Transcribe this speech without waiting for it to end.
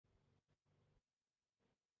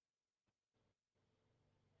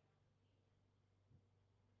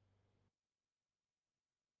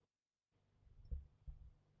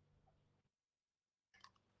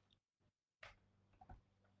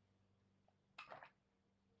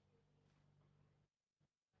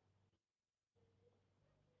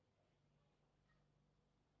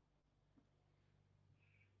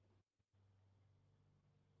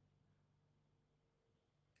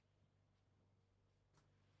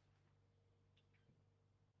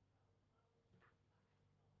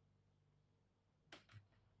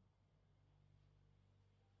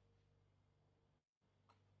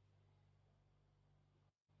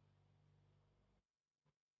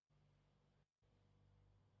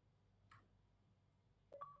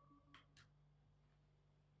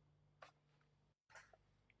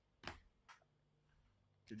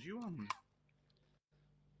Did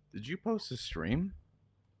you post a stream?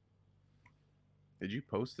 Did you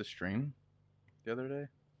post the stream the other day?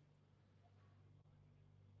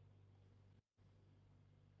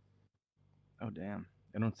 Oh damn!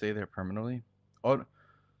 It don't stay there permanently. Oh,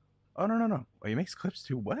 oh no! Oh, he makes clips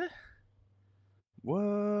too. What?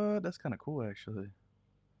 What? That's kind of cool actually.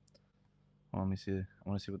 Oh, let me see. I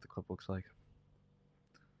want to see what the clip looks like.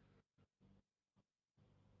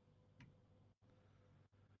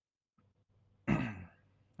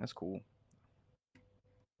 That's cool.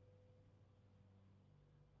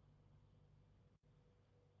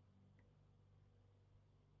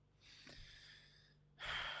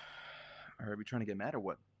 Are we trying to get mad or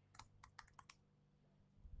what?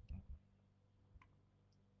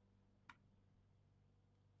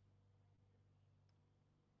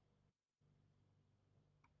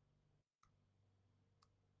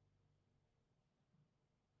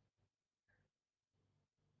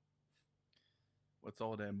 What's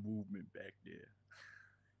all that movement back there?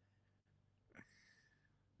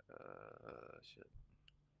 Shit.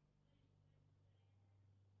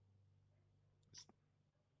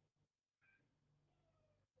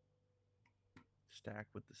 Stack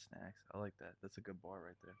with the snacks. I like that. That's a good bar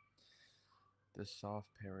right there. The soft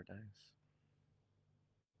paradise.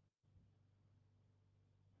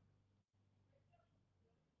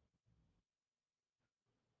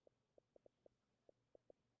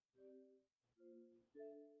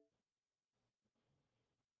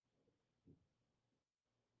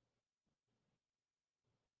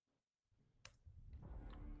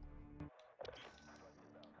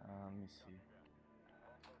 Let me see.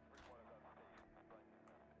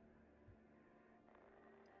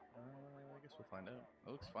 I guess we'll find out.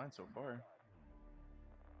 It looks fine so far.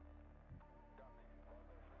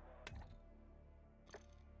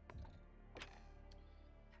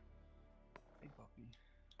 Hey, puppy.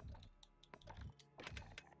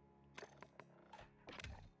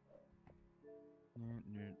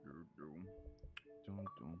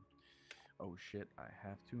 Oh shit, I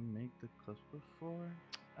have to make the clips before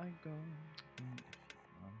I go.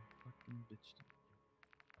 I'm fucking bitch.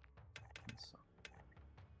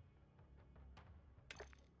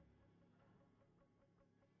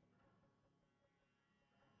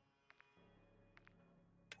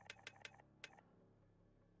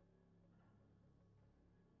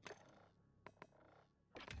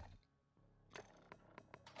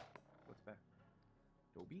 What's that?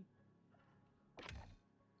 Dobie?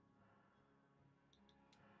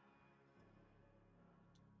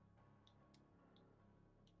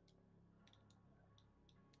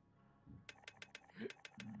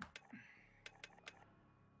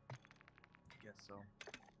 Guess so.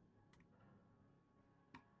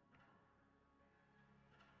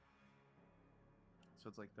 So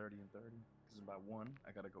it's like 30 and 30. Because by 1,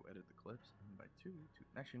 I gotta go edit the clips. And by 2,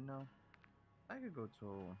 actually, no. I can go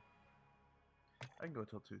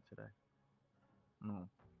till 2 today. No.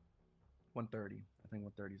 1:30. I think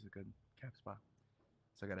 1:30 is a good cap spot.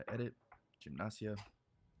 So I gotta edit, gymnasia,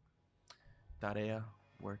 tarea,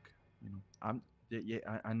 work. I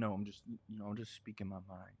know. I'm just I'm just speaking my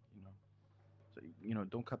mind. So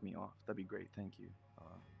don't cut me off. That'd be great. Thank you.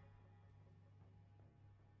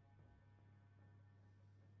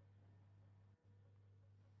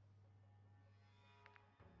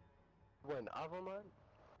 When Overwatch?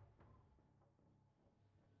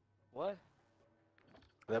 What?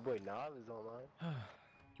 That boy Nav is online.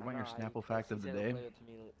 You want your Snapple fact of the day?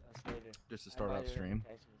 Just to start off stream.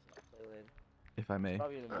 If I may.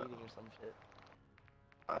 Probably in a meeting or some shit.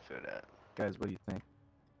 I feel that. Guys, what do you think?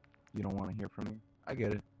 You don't want to hear from me? I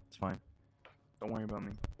get it. It's fine. Don't worry about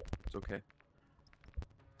me. It's okay.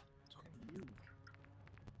 It's okay.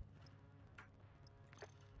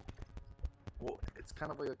 Well, it's kind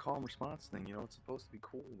of like a call and response thing, it's supposed to be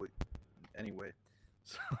cool, but anyway.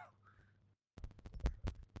 So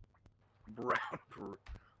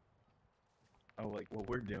oh, like what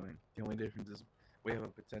we're doing. The only difference is we have a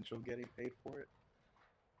potential of getting paid for it.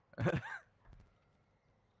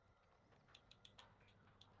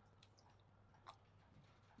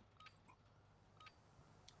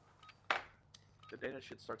 The day that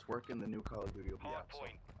shit starts working, the new Call of Duty will be out, so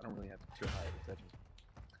I don't really have too high expectations.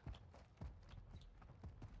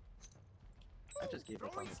 I just gave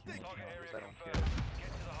up on the chemo counters, I don't care.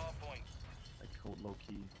 Get to the hard point. Like cold low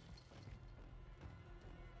key.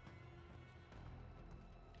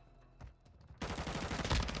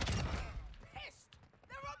 Pissed!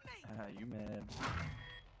 They're on me! You mad.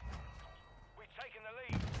 We've taken the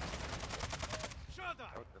lead. Shut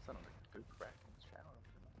up! Oh, that sounded like a good crack in this channel.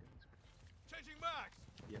 Changing max!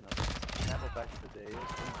 Yeah, no, Snapple back to the day.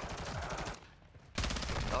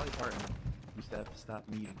 Dolly Parton used to have to stop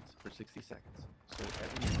meetings for 60 seconds. So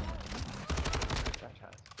every meeting, Josh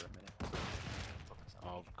has for a minute. So focus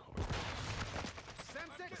on Of course.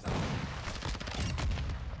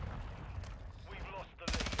 We've lost the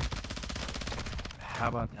lead. How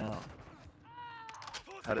about now?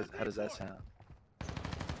 How does that sound?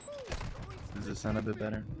 Does it sound a bit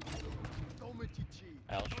better?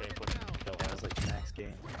 L shape would kill Yeah, it's like max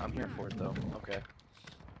game. I'm here for it though. Okay.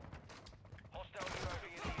 Hostile UAV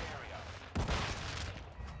in the area.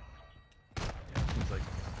 Seems like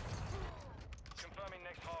Confirming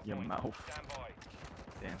next hard your point. mouth. Stand by.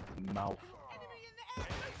 Damn mouth.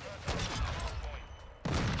 Enemy personnel at hard point.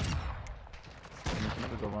 You can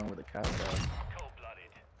never go wrong with a cat dog.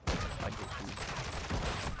 Cold-blooded. I get you.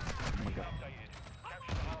 Oh my god. Updated.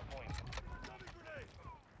 Capture the hard point.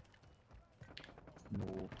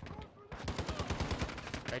 No.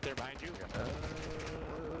 Right there behind you.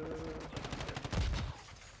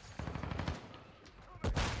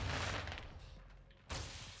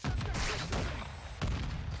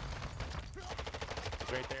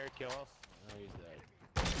 Right there, kill us. Oh, he's dead.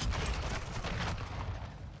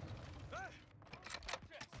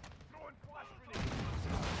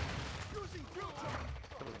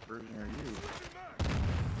 What version are you?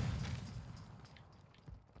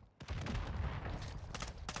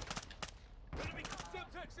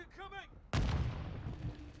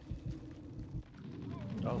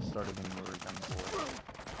 I'll start it when we're done for.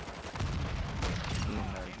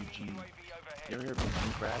 Eugene. You ever hear of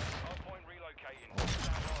Eugene Krabs? Hard point relocating.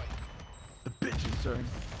 Stand by. The bitches, sorry.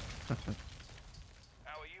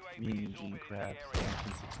 Our UAV Me and is Eugene orbiting the Krabs, area.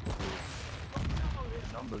 1963.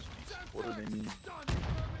 The numbers, what do they mean?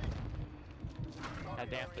 God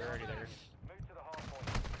damn, they're already there. Move to the hard point.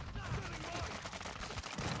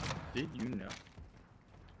 Did you know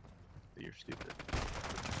that you're stupid?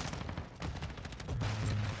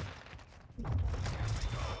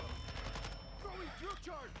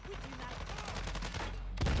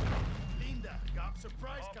 Linda, got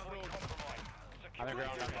surprise, Hard cabrón. point compromised. On the Secure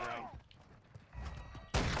ground, on the area. ground.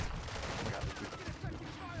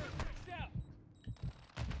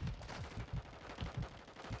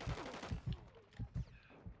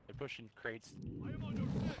 They're pushing crates.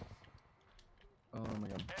 Oh my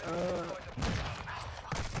god.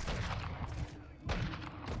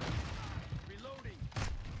 Reloading.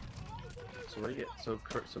 So where do you get? So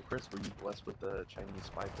Chris, were you blessed with the Chinese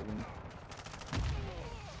spy balloon?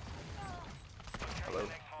 Hello,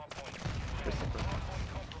 Next hard point. Christopher. Hard point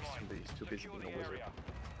compromised. He's too busy Secure being a the wizard. area.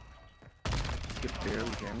 You can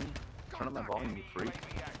barely hear me. Turn up my volume, you freak.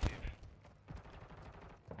 UAV active.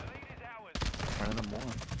 The lead is ours. Turn them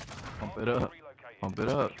on. Pump Hard it up. point relocated. Pump it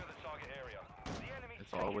up. Secure the target area. The enemy's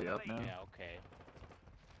It's all the way taking up lead. now. Yeah, okay.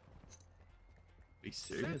 Are you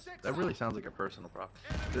serious? That really sounds like a personal problem.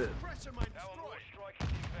 Pressure mine Our destroyed. mortar strike is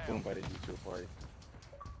Who inbound. invited you to a party?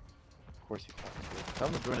 Of course you fucking did. Tell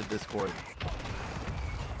them to join the Discord. Enemy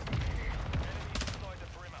inside the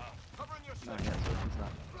perimeter. Covering your No, yeah, so he's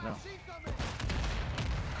not. No.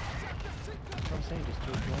 That's what I'm saying, just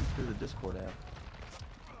join through the Discord app.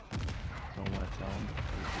 Don't want to tell him.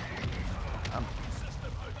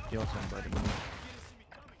 He also invited me.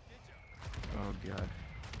 Oh god.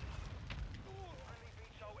 Friendly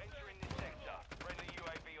VTOL entering this sector. Friendly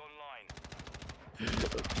UAV online.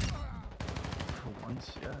 For once,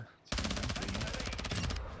 yeah. It's been nice.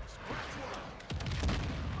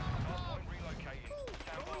 Hardpoint relocating.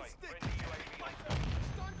 Stand by. Friendly UAV.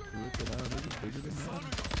 Look at how this is bigger than that.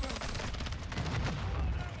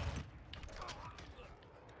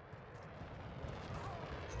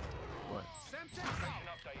 What? Location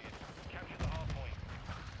updated. Capture the hardpoint.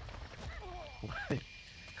 What?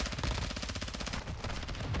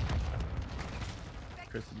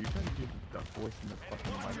 Chris, did you try to do the duck voice in the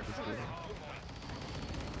fucking mic of this video?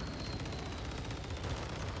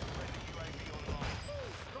 Friendly UAV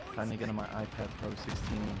online. Time to get on my iPad Pro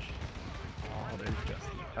 16-inch. Oh, there's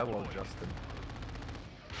Justin. Hello, Justin.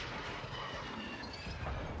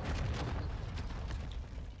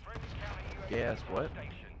 Friendly counter UAV Gas, what?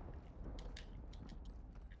 station.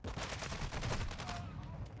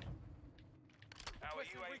 Our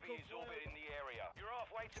UAV is orbiting the area. You're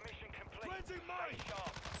halfway to mission complete. Cleansing mine. Stay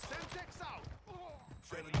sharp. Semtex out.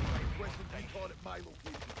 Friendly UAV Requesting station. recon at my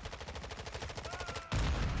location.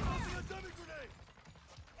 Tossing a dummy grenade.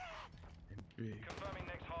 And big. Confirming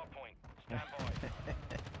next hardpoint. Stand by.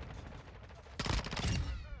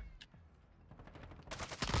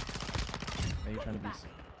 Are you trying to be?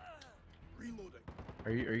 Reloading.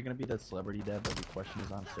 Are you gonna be that celebrity dad that we question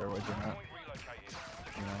is on steroids or not? Hardpoint relocated.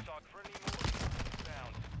 You know? Secure the target. Friendly mortar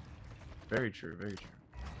down. Very true. Very true.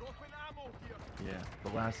 Dropping ammo here. Yeah, the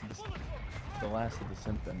last of the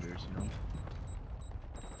simp vendors, you know.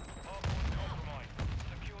 Hardpoint compromised.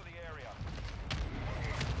 Secure the area.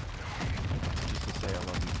 Just to say I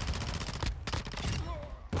love you.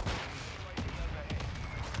 UAV overhead.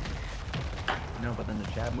 No, but then the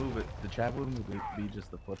chat move would be just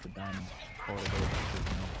the flip the diamond or the gold,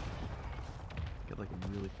 you know. Get like a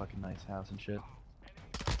really fucking nice house and shit. Hardpoint.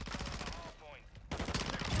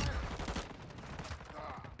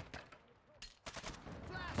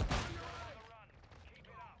 Keep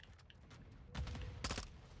it up.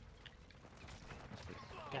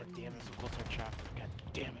 God damn it, so close our chopper. God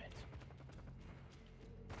damn it.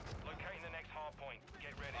 Locating the next hardpoint.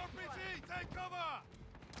 Get ready. RPG, take cover!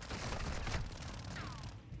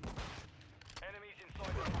 Enemies inside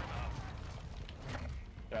the perimeter.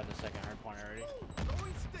 Got the second hard point already.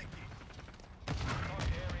 Going sticky!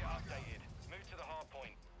 Target area updated. Move to the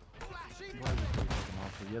hardpoint. Flashing! Why is this so fucking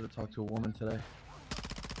awful? You had to talk to a woman today?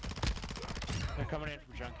 They're coming in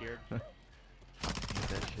from junkyard. Hate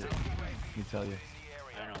that shit. Let me tell you. In the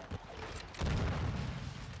area. I know.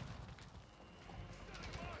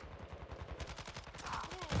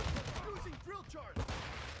 Using drill charge!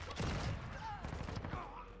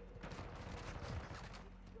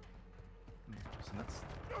 Listen, that's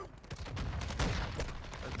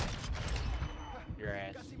Your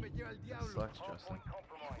ass. Casi me lleva el diablo. sucks, Justin. Hardpoint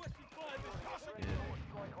compromised. Yeah.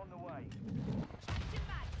 Strike on the way.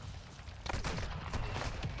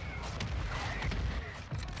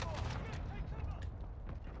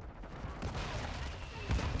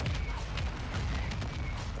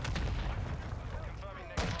 Confirming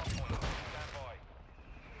next hardpoint. Stand by.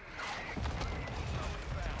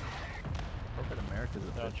 Corporate America's a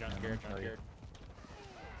Oh, bitch, man, let me junkyard, tell you. junkyard.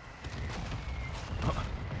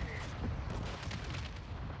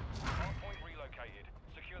 Hardpoint relocated.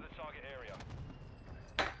 Secure the target area.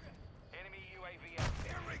 Enemy UAV active.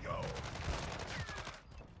 Here we go!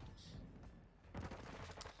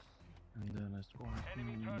 And then I swore.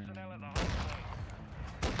 Enemy personnel at the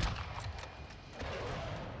hardpoint.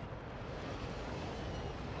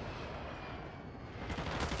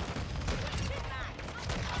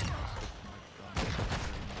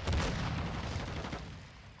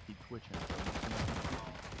 Keep twitching.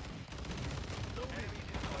 Enemies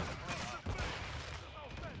inside the perimeter.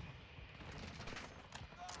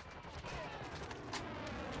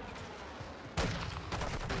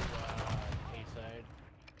 A-side.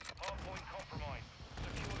 Hardpoint compromised.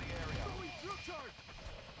 Secure the area. Going drill charge!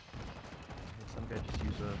 Some guy just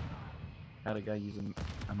used had a guy use a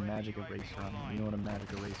magic eraser on him. You know what a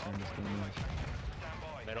magic eraser in this game is? Stand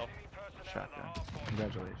by. Middle. Enemy personnel at the Shotgun. hardpoint.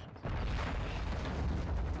 Congratulations.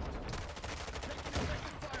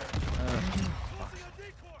 Closing a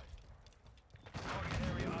decoy! Target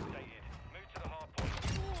area updated. Move to the hardpoint.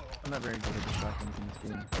 I'm not very good at the shotguns in this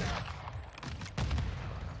game.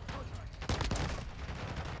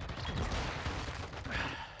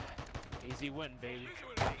 Easy win, baby.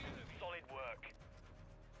 Solid work.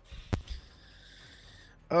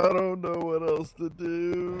 I don't know what else to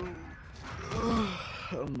do.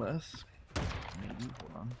 Unless. Maybe.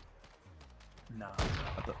 Hold on. Nah.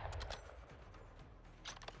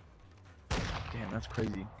 Damn, that's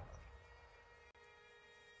crazy.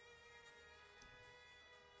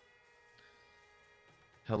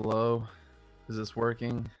 Hello? Is this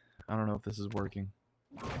working? I don't know if this is working.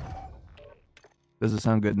 Does it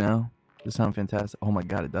sound good now? Does it sound fantastic? Oh my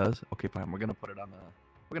god, it does? Okay, fine. We're gonna put it on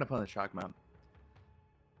the shock mount.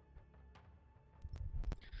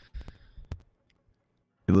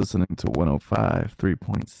 You're listening to 105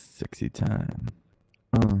 3.60 time.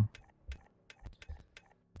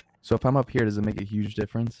 So if I'm up here, does it make a huge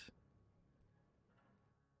difference?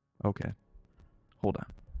 Okay. Hold on.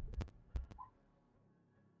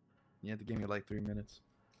 You have to give me like 3 minutes.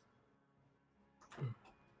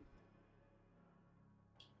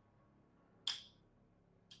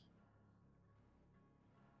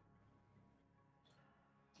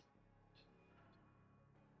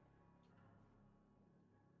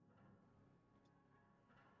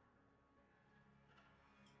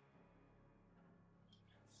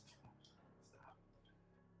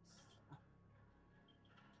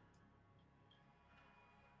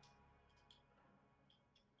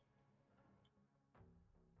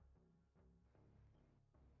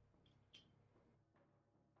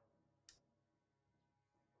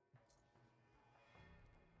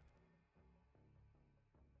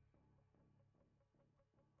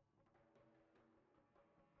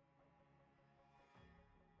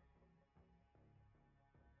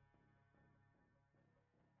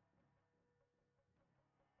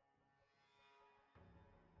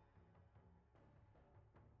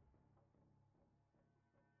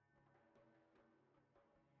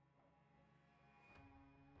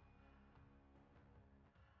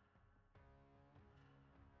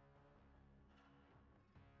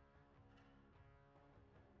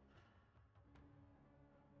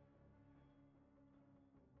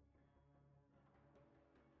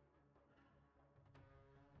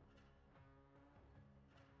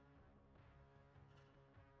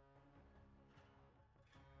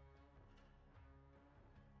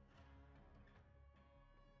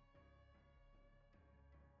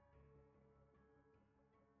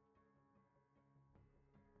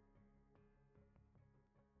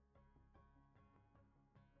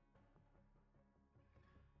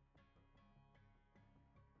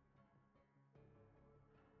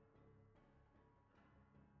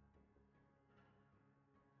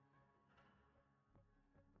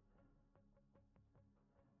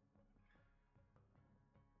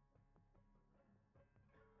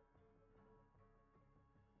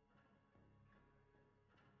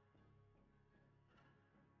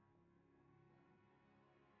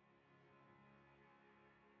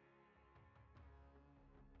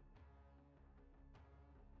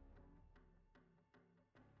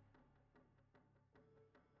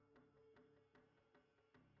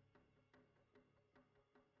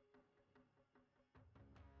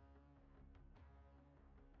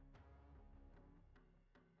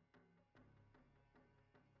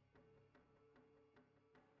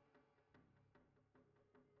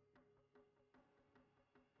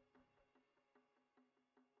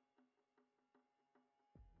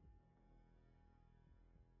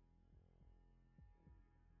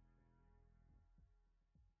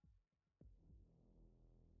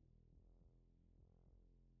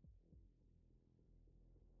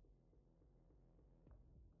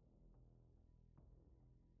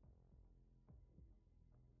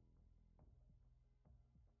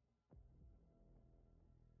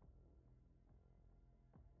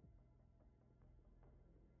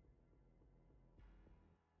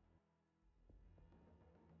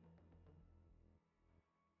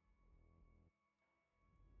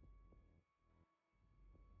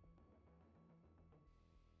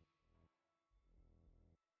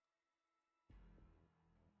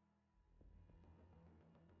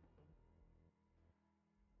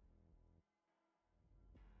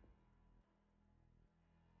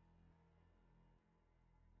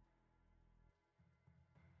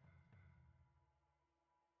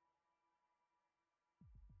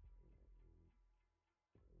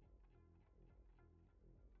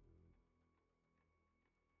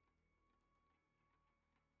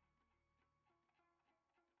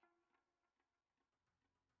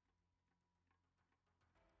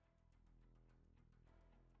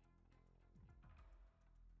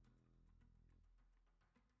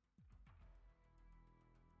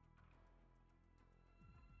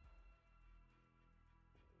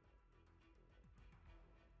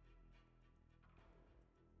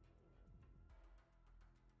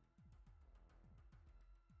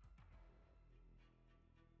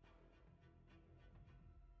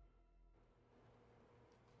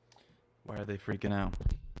 Why are they freaking out?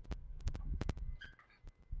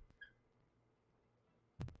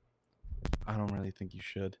 I don't really think you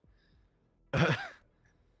should.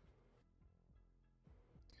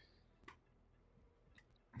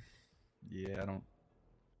 Yeah, I don't.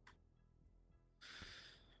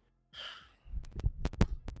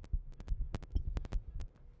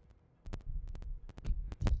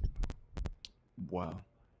 Wow.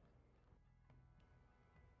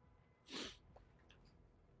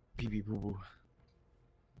 Pee pee poo poo.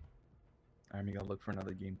 Alright, we gotta look for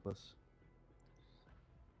another game plus.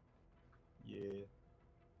 Yeah.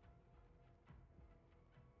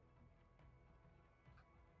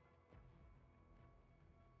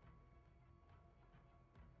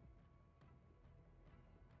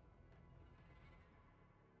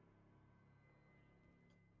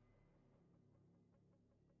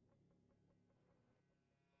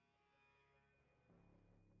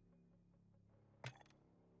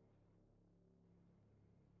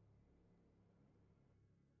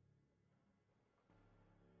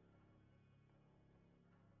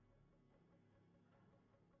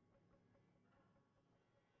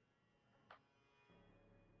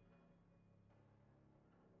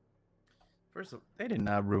 First of all, they did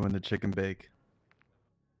not ruin the chicken bake.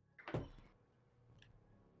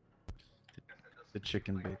 The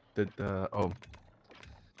chicken bake. Oh,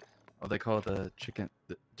 they call it the chicken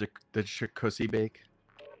the chikusi bake.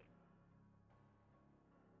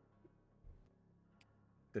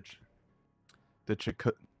 The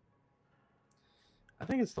chiku. I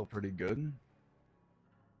think it's still pretty good.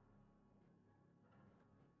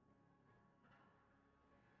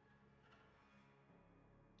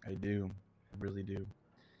 I do. I really do.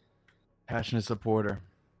 Passionate supporter.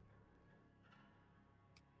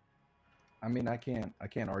 I mean, I can't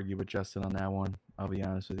argue with Justin on that one. I'll be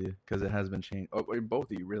honest with you, because it has been changed. Oh, wait,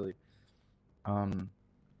 both of you really. I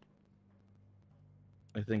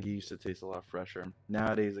think it used to taste a lot fresher.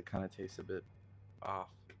 Nowadays, it kind of tastes a bit off.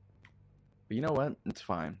 But you know what? It's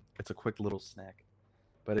fine. It's a quick little snack.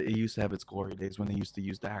 But it used to have its glory days when they used to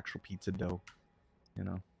use the actual pizza dough. You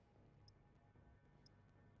know.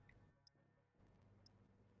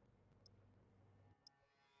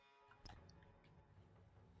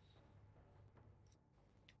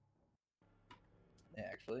 Yeah,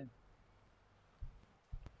 actually.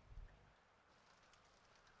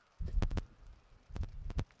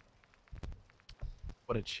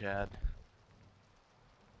 What a Chad.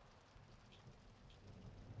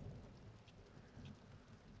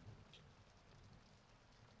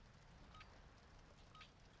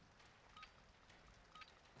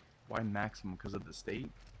 Why maximum? Because of the state?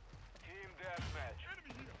 Team deathmatch.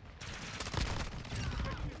 Enemy here.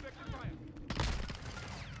 Taking effective fire.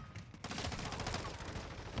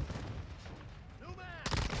 No man.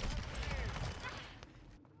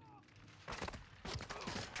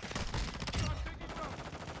 Start taking cover.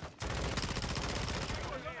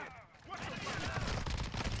 Watch the fire.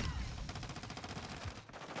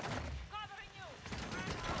 Covering you!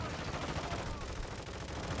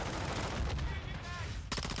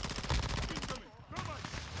 Incoming. Come on.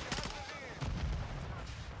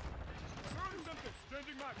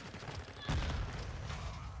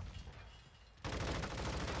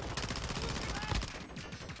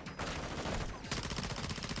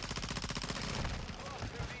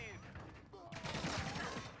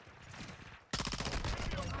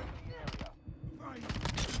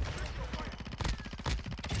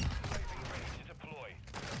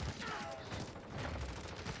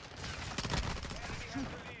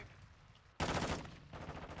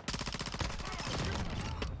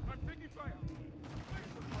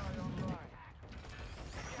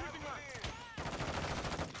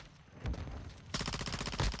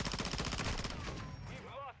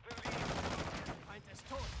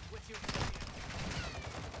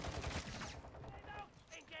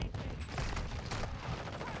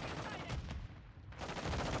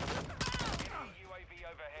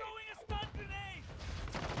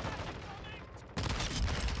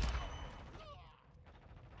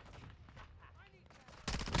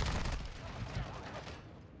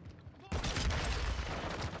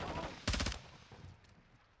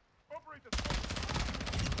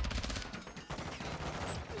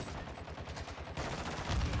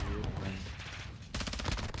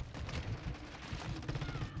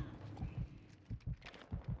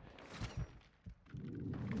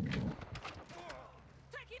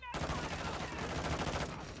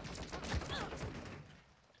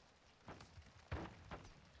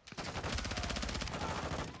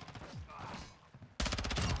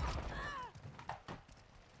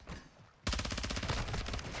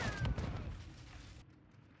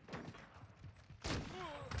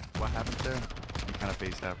 what happened there. You kind of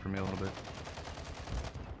phased out for me a little bit.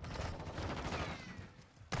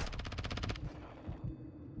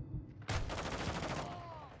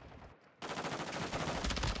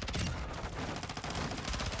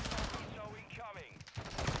 So incoming.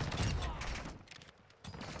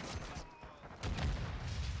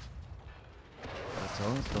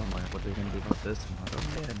 Still like what they're gonna do about this, and I'm like, oh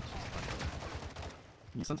yeah. And it's just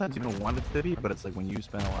like, sometimes you don't want it to be, but it's like when you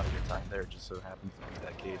spend a lot of your time there, it just so happens to be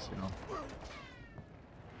that case, you know.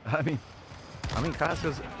 I mean,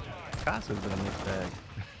 Costco's been a mixed bag.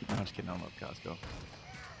 No, I'm just kidding. I love Costco.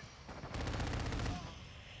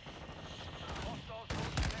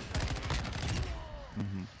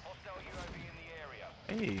 Hostile UAV in the area.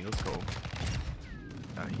 Hey, let's go.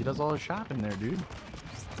 He does all his shopping there, dude.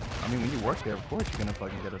 I mean, when you work there, of course you're gonna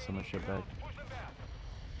fucking get us so much shit back. Push them back.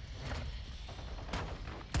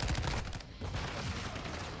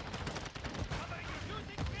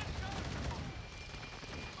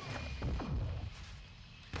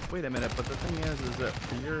 Wait a minute, but the thing is that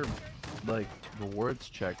for your, like, rewards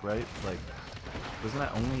check, right? Like, doesn't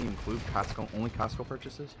that only include only Costco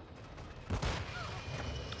purchases?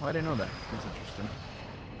 Oh, I didn't know that. That's interesting.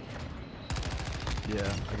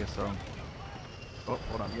 Yeah, I guess so. Oh,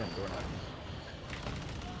 hold on, yeah, door knock.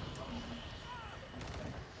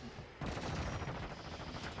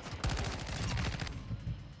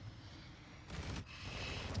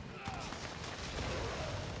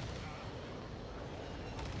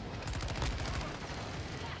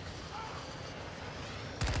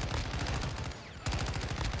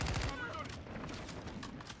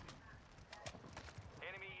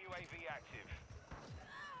 Enemy UAV active.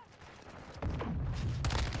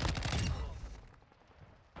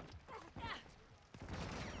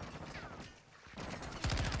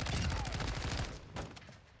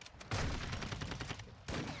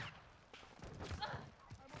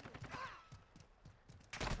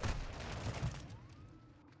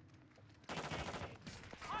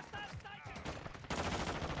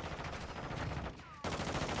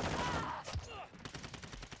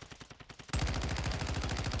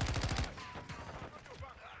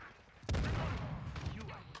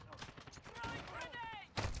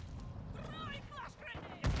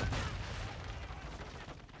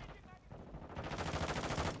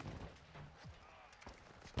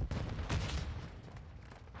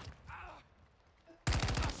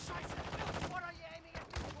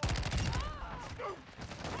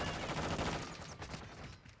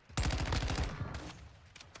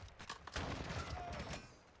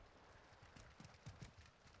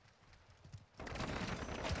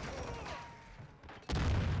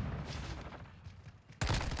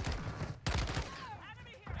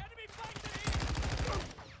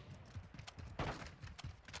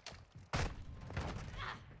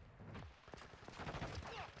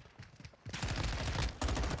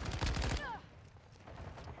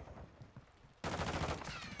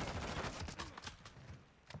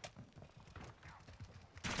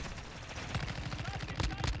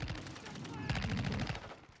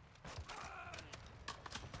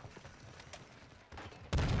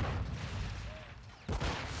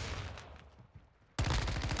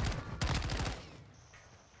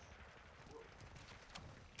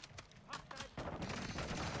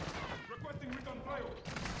 Requesting recon flyover.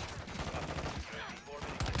 Standing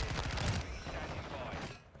by.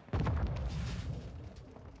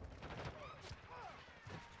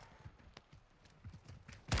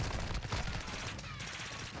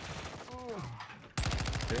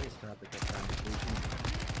 Today's topic of conversation: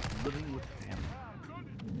 living with family.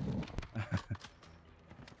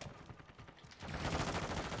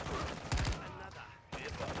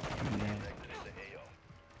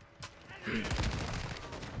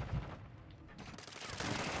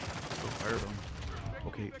 So fire them.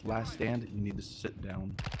 Okay, last stand. You need to sit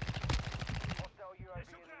down. Hostile UAV in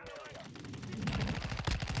the area.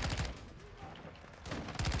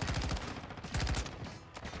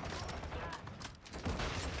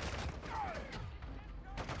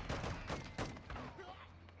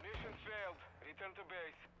 Mission failed. Return to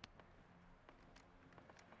base.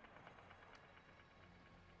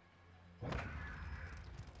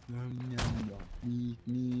 No, no, me.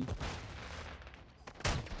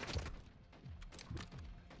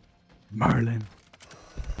 Marlin.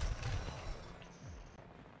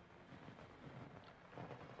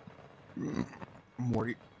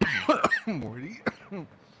 Morty. Morty.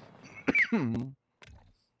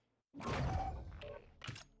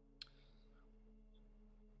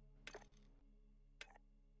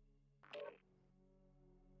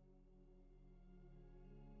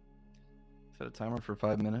 Set a timer for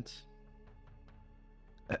 5 minutes.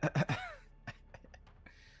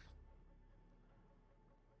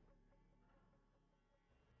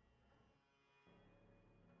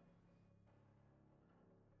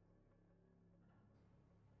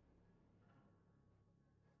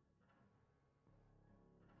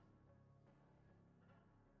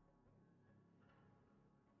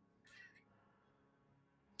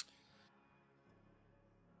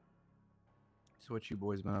 So what you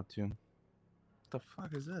boys been up to? What the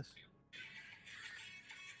fuck is this?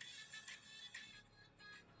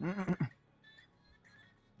 Oh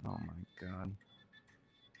my god.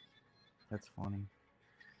 That's funny.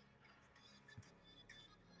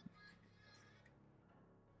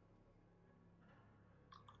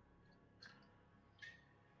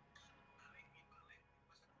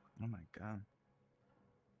 Oh my god.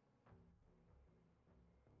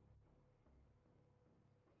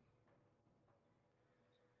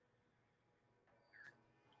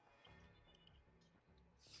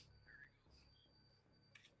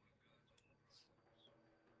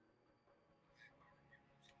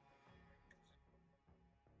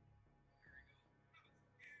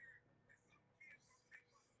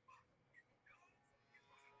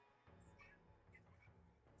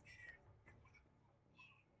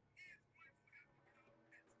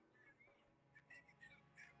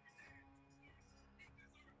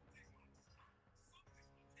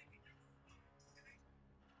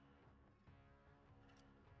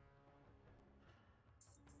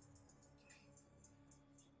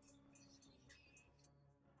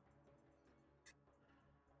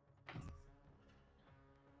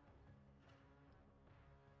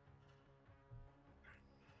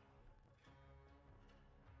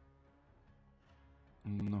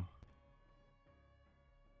 No.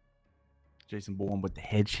 Jason Bourne with the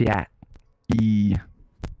headshot. E.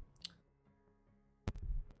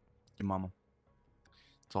 Your mama.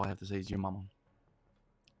 That's all I have to say is your mama.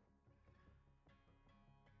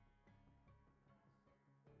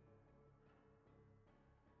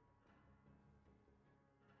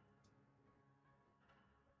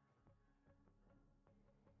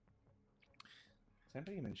 Is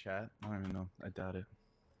anybody even in chat? I don't even know. I doubt it.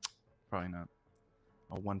 Probably not.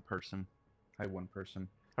 Oh, one person. Hi, one person.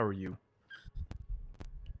 How are you?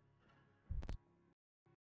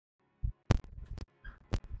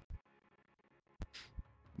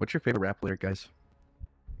 What's your favorite rap lyric, guys?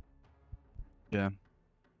 Yeah.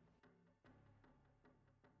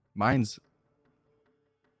 Mine's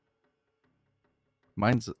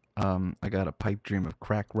I got a pipe dream of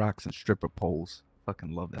crack rocks and stripper poles.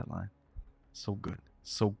 Fucking love that line. So good.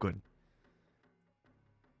 So good.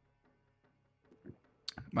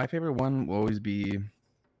 My favorite one will always be,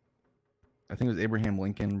 I think it was Abraham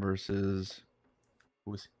Lincoln versus,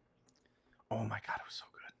 who was, oh my god, it was so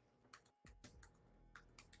good.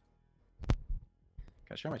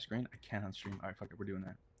 Can I share my screen? I can't on stream. Alright, fuck it, we're doing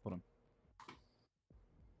that. Hold on.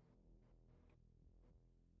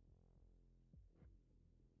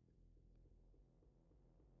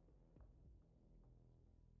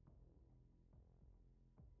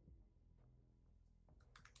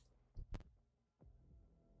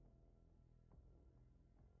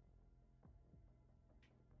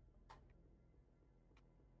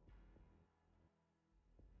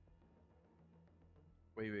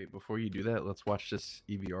 Wait, before you do that, let's watch this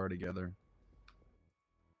EVR together.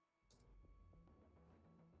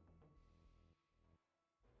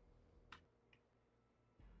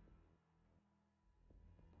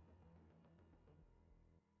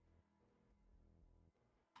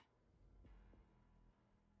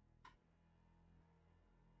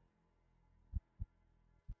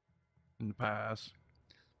 In the past.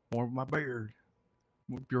 More of my beard.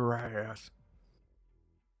 Whoop your ass.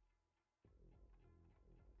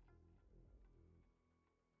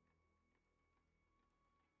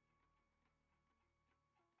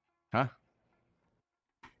 Huh?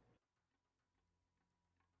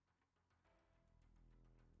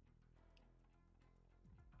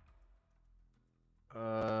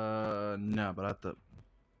 No, but I thought,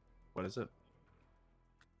 what is it?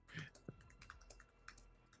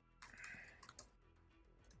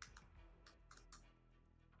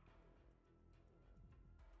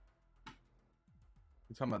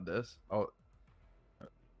 You talking about this? Oh,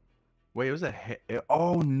 wait, it was a hit.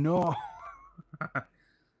 Oh no!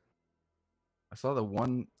 I saw the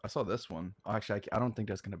one. I saw this one. Oh, actually, I don't think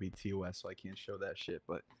that's gonna be TOS, so I can't show that shit.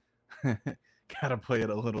 But gotta play it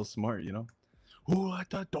a little smart, you know. Who let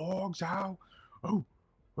the dogs out? Oh,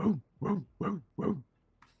 oh, oh, oh, oh.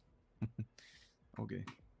 Okay.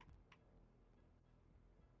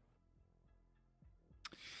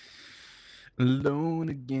 Alone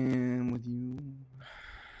again with you.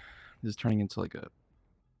 This is turning into like a.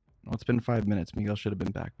 Well, it's been 5 minutes. Miguel should have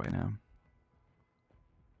been back by now.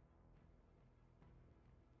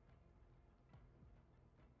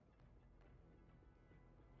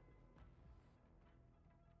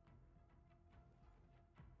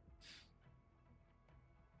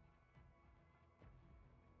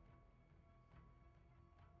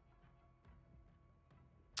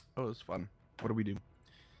 Oh, it was fun. What do we do?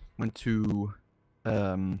 Went to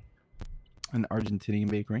an Argentinian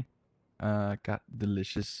bakery. Got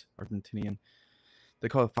delicious Argentinian. They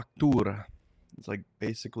call it factura. It's like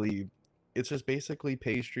basically, it's just basically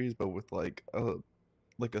pastries, but with like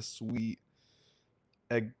a sweet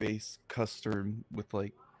egg-based custard with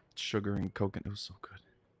like sugar and coconut. It was so good.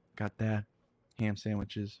 Got that, ham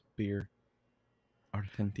sandwiches, beer,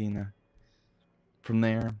 Argentina. From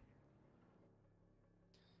there,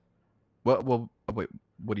 well, wait.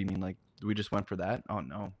 What do you mean? Like we just went for that? Oh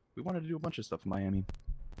no, we wanted to do a bunch of stuff in Miami.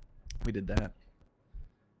 We did that.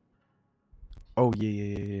 Oh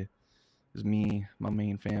yeah. It was me, my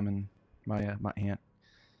main fam, and my aunt.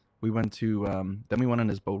 We went to then we went on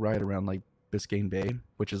this boat ride around like Biscayne Bay,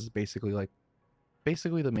 which is basically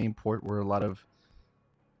the main port where a lot of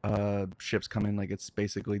ships come in. Like it's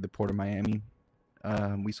basically the port of Miami.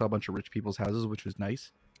 We saw a bunch of rich people's houses, which was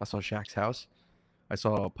nice. I saw Shaq's house. I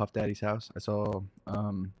saw Puff Daddy's house. I saw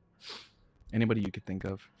anybody you could think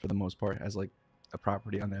of for the most part as like a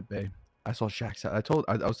property on that bay. I saw Shaq's house.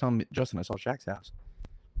 I was telling Justin I saw Shaq's house.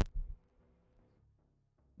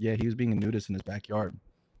 Yeah, he was being a nudist in his backyard.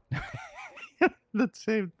 At the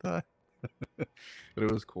same time. But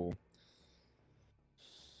it was cool.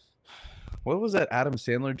 What was that Adam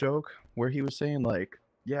Sandler joke where he was saying like,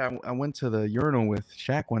 yeah, I went to the urinal with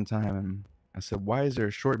Shaq one time and I said, why is there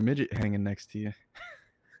a short midget hanging next to you?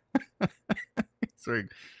 Sorry.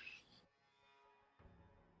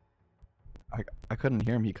 I couldn't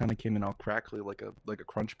hear him. He kind of came in all crackly like a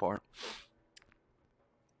crunch bar.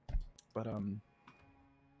 But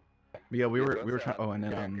yeah, we were trying. Oh, and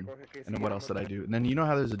then what else did I do? And then you know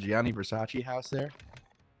how there's a Gianni Versace house there,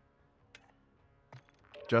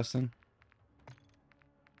 Justin?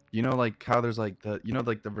 You know like how there's like the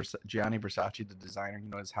Gianni Versace, the designer. You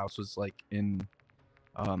know his house was like in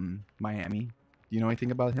Miami. Do you know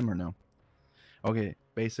anything about him or no? Okay,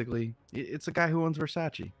 basically it's a guy who owns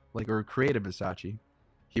Versace, like, or created Versace.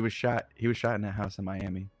 He was shot in that house in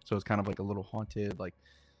Miami, so it's kind of like a little haunted, like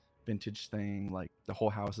vintage thing. Like the whole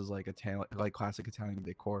house is like Italian, like classic Italian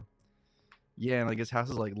decor. Yeah, and like his house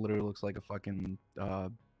is like literally looks like a fucking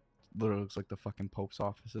literally looks like the fucking Pope's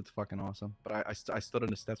office. It's fucking awesome. But I stood on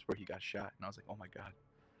the steps where he got shot, and I was like, oh my god,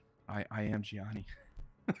 I am Gianni.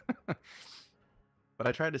 But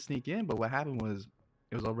I tried to sneak in, but what happened was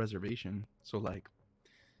it was all reservation. So like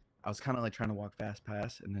I was kind of like trying to walk fast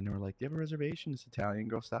past, and then they were like, do you have a reservation? This Italian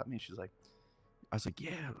girl stopped me. She's like, I was like,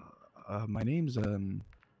 yeah, my name's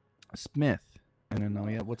Smith. And then, oh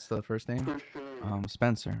yeah, what's the first name?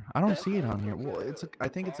 Spencer. I don't see it on here. Well, I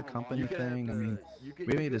think it's a company thing. I mean,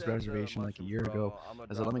 we made this reservation like a year ago.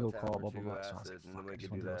 I said, let me go call, blah, blah, blah. So I was like, fuck, I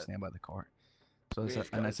just wanted to go stand by the car. So I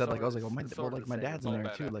said, like, I was like, well, my dad's in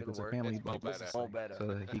there too. Like, it's a family business thing.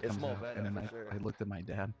 So he comes out, and then I looked at my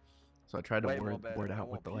dad. So I tried to word out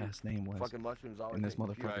what the last name was. And this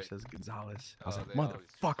motherfucker says Gonzalez. I was like,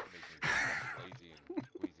 motherfucker.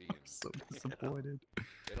 I'm so disappointed.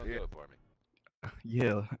 They don't do it for me.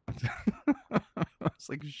 Yeah. I was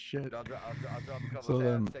like, shit. So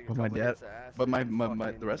then, but my dad, but my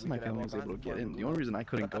the rest of my family was able to get in. The only reason I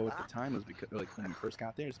couldn't go at the time was because, like, when we first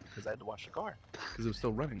got there, is because I had to wash the car because it was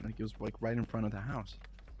still running. Like, it was like right in front of the house.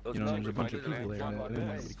 You know, there was a bunch of people there, and I didn't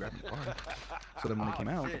want anybody grabbing the car. So then when it came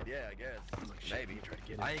out, Yeah, I guess. I was like, shit, maybe try to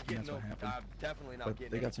get it. I ain't And getting that's what happened. I'm definitely not But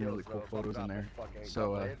getting they got some really cool photos in there.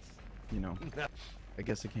 So, you know, I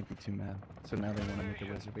guess I can't be too mad. So now they want to make a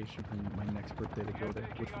reservation for my next birthday to go there,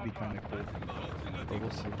 which would be kind of cool. But we'll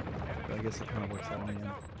see. But I guess it kind of works out in the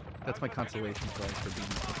end. That's my consolation prize for being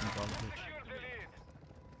a fucking college.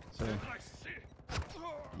 So,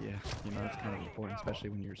 yeah, you know, it's kind of important, especially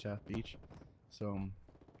when you're South Beach. So,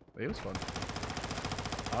 but it was fun.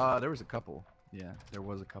 There was a couple. Yeah, there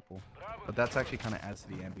was a couple. But that's actually kind of adds to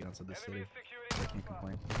the ambience of the city. So I can't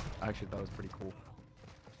complain. I actually thought it was pretty cool.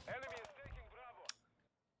 Enemy is taking Bravo.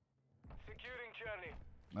 Securing Charlie.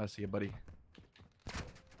 I see you, buddy.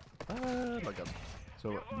 Look up.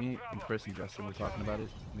 So me and Chris and Justin were talking about it.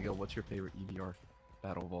 And they go, "What's your favorite EDR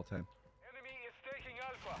battle of all time?" Enemy is taking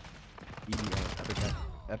Alpha.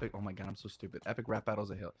 EDR, epic. Oh my god, I'm so stupid. Epic rap battles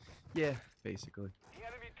of hell. Yeah, basically. The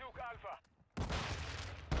enemy took Alpha.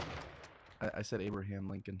 I said Abraham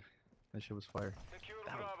Lincoln. That shit was fire. Secure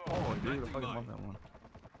That was, Bravo. oh, dude, I fucking love that one.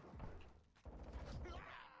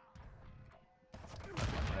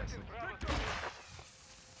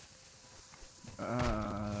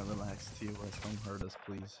 Relax, TOS, don't hurt us,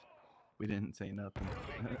 please. We didn't say nothing.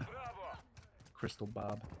 Bravo. Crystal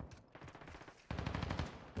Bob.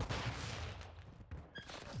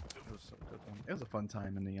 It was so good. It was a fun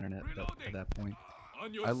time in the internet at that point.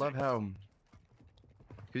 I love how,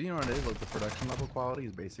 because you know what it is, like the production level quality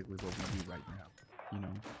is basically what we do right now. You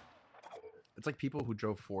know, It's like people who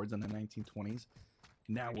drove Fords in the 1920s.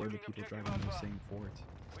 Now we're the people driving those same Fords.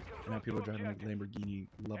 And now people are driving like Lamborghini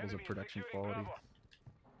levels of production quality.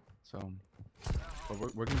 So, but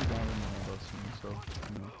we're gonna be going in one of those soon. So,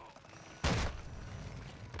 you know.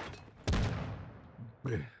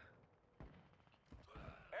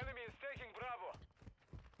 Enemy is taking Bravo.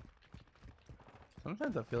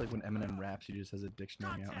 Sometimes I feel like when Eminem raps, he just has a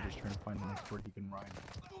dictionary out and just trying to find the next word he can rhyme.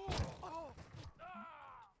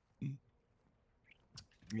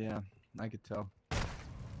 Yeah, I could tell.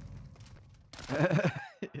 That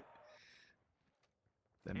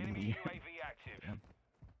Enemy mini. UAV active. Yeah.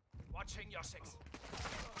 Watching your six.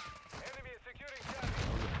 Enemy is securing Charlie.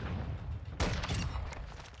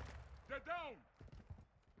 They're down.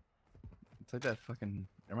 It's like that fucking.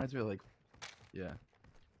 It reminds me of like, yeah.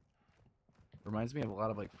 Reminds me of a lot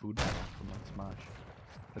of like food battles from like Smosh.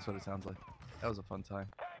 That's what it sounds like. That was a fun time.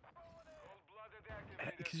 Cold-blooded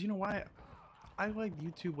activators. Because you know why? I liked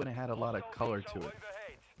YouTube when it had a lot of color to it.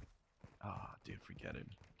 Overhead. Ah, dude, forget it.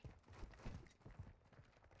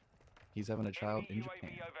 He's having a child in Enemy Japan.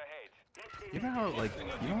 UAV overhead. You know how like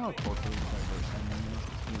you know how culturally diverse Eminem is?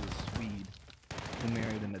 He was Swede who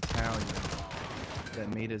married an Italian that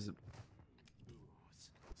made his.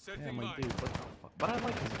 Yeah, I'm like, dude, what the fuck? But I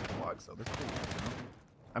like his vlogs though. They're cool, you know?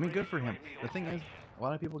 I mean, good for him. The thing is, a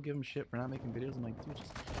lot of people give him shit for not making videos. I'm like, dude,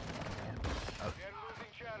 just. We are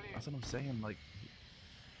losing Charlie. That's what I'm saying. Like,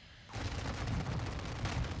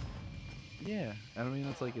 yeah. I mean,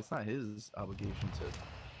 it's like it's not his obligation to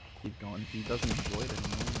keep going. If he doesn't enjoy it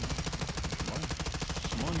anymore,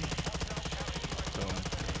 money.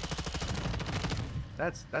 So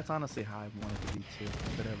that's honestly how I wanted to be too.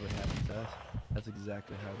 If it ever happened to us, that's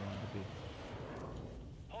exactly how I wanted to be.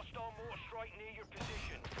 Hostile mortar strike near your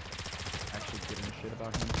position. Actually giving a shit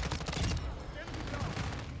about him.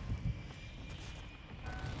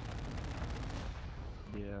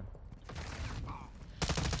 Yeah.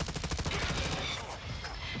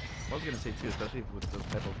 I was gonna say too, especially with the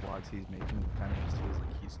type of vlogs he's making, kind of just feels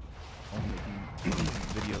like he's only making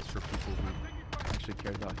videos for people who actually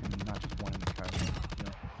care about him, not just one in the crowd, you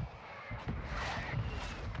know.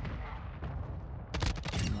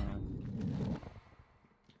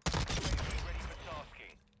 Ready for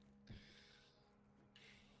tasking.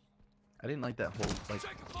 I didn't like that whole, like,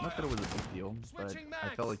 not that it was a big deal, but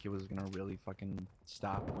I felt like it was gonna really fucking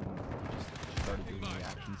stop when he just started doing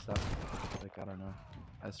reaction stuff. Like, I don't know.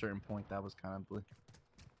 At a certain point, that was kind of,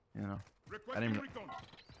 you know, I didn't,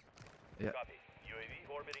 yeah, Copy. UAV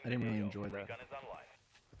orbiting I didn't really AO. enjoy that. Recon is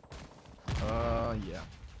online. Yeah.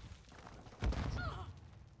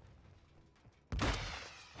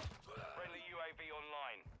 Friendly UAV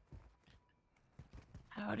online.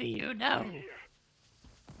 How do you know?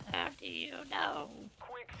 How do you know?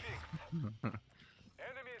 Quick fix.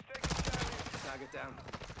 Enemy is taking Charlie. Target down.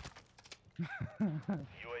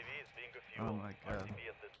 UAV is being refueled. Oh my god. RTB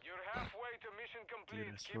at this. You're halfway to mission complete. Dude, I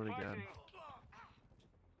Keep swear to God. fighting.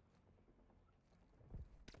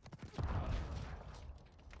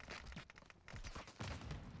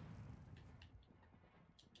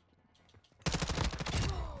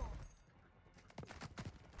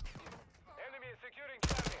 Enemy is securing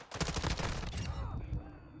Charlie.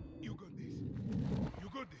 You got this. You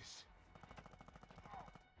got this.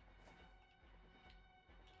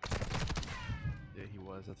 Yeah, he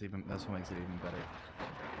was. That's what makes it even better.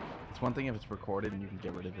 It's one thing if it's recorded and you can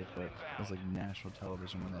get rid of it, but it was like national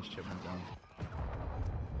television when that shit went down.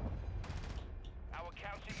 Our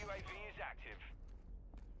counter UAV is active.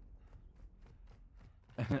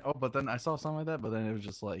 Oh, but then I saw something like that, but then it was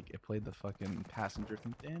just like it played the fucking passenger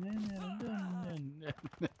from. Yeah,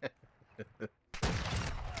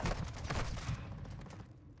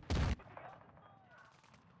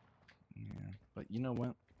 but you know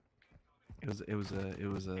what? It was Enemy a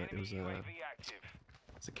UAV active.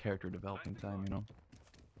 it's a character developing time, you know.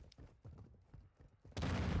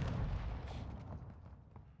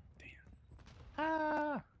 Damn.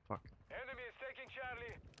 Ah, fuck. Enemy is taking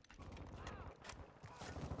Charlie.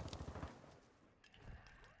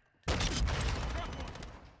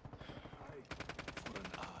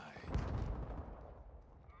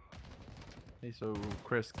 Hey, so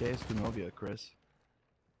Chris, ¿qué es tu novia, Chris?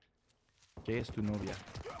 ¿Qué es tu novia?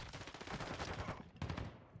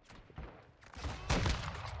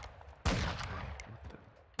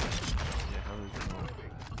 Yeah, how is your novia?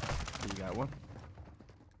 You got one?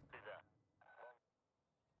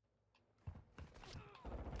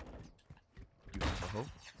 You Navajo?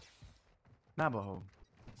 Navajo.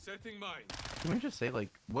 Setting mine. Can we just say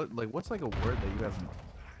what's like a word that you haven't?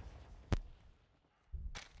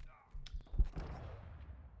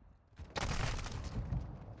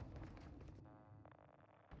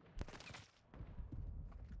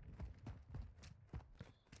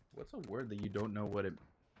 What's a word that you don't know what it?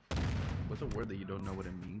 What's a word that you don't know what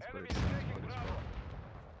it means, but it Enemy sounds taking hard as Bravo. fuck?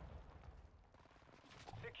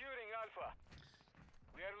 Securing Alpha.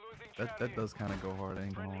 We are losing That Charlie. does kind of go hard. I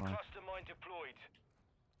ain't gonna Friendly lie. cluster mine deployed.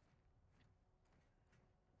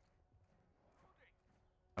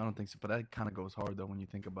 I don't think so, but that kind of goes hard though when you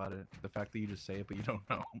think about it. The fact that you just say it but you don't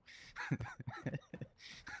know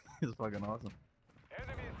is fucking awesome.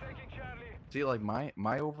 Enemy is taking Charlie. See, like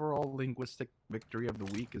my overall linguistic victory of the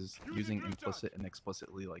week is using implicit and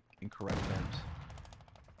explicitly like incorrect terms.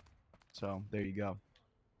 So there you go.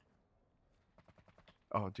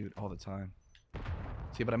 Oh, dude, all the time.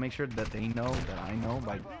 See, but I make sure that they know that I know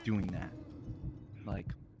by doing that. Like,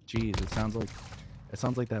 geez, it sounds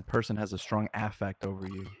like that person has a strong affect over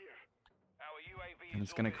you, Our UAV and is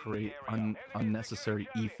it's gonna orbiting the create area. Enemy is unnecessary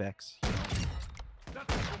securing Charlie. effects. You know?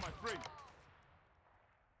 That's for my friend.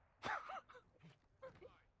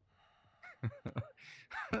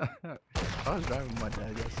 I was driving with my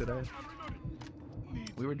dad yesterday.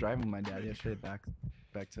 We were driving with my dad yesterday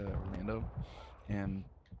back to Orlando, and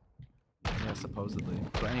yeah, supposedly.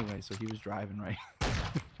 But anyway, so he was driving, right?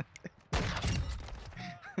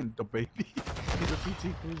 The baby, he's a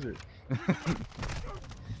PT Cruiser.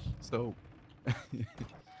 So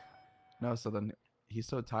no, so then he's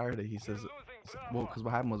so tired that he says, Losing well, Bravo. because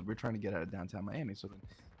what happened was we're trying to get out of downtown Miami, so then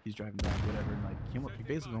he's driving back, whatever, and like he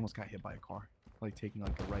basically almost got hit by a car, like taking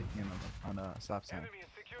like a right in on a stop sign. Enemy is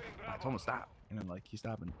securing I Bravo. told him to stop, and then like he's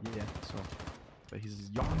stopping, yeah. So, but he says,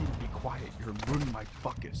 "Y'all need to be quiet. You're ruining my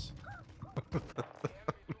focus."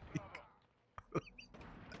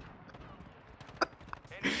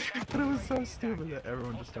 But it was so stupid that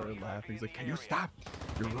everyone just started laughing. He's like, "Can you stop?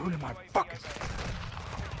 You're ruining my focus."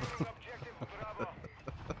 Objective Bravo.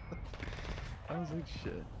 I was like,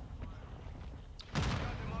 "Shit." Got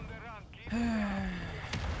them on the run. Keep it down.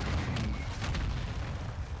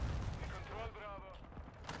 We control Bravo.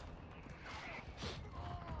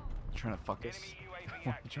 Trying to fuck us. Enemy UAV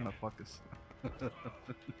You're active. trying to fuck us.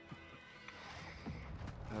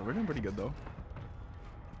 We're doing pretty good though.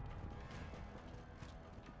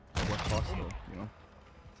 At what cost though, you know?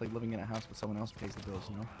 It's like living in a house but someone else pays the bills,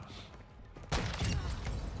 you know?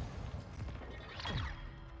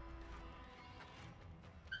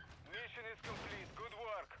 Mission is complete. Good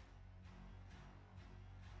work.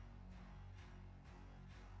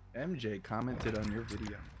 MJ commented on your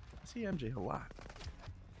video. I see MJ a lot.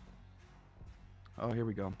 Oh, here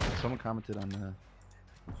we go. Someone commented on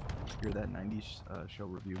your that 90s show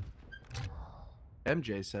review.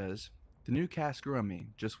 MJ says, "The new cast grew on me.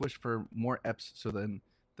 Just wish for more eps so then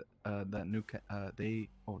that new they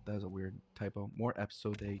oh that was a weird typo. More eps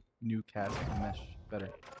so they new cast can mesh better."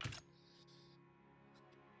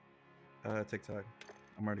 TikTok.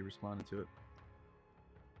 I'm already responding to it.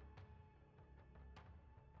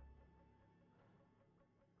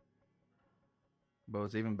 But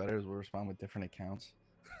what's even better is we'll respond with different accounts.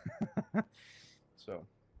 So.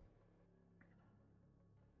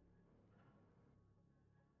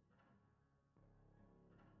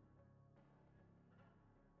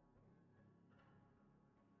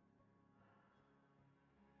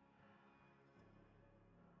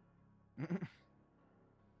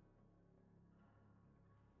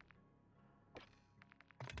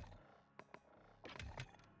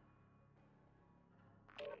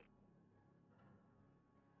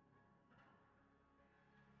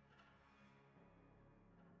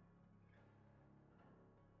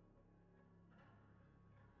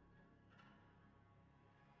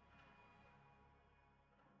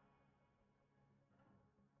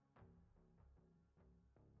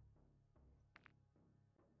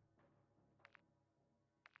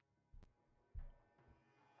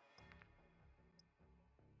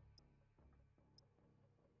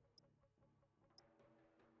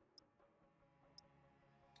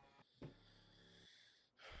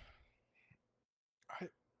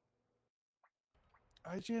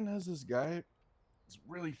 IGN has this guy. It's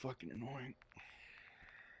really fucking annoying.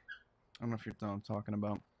 I don't know if you know what I'm talking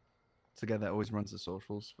about. It's the guy that always runs the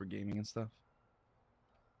socials for gaming and stuff.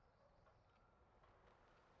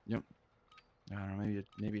 Yep. I don't know.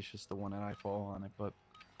 Maybe it's just the one that I fall on it, but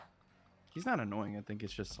he's not annoying. I think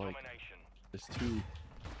it's just like Domination. it's too.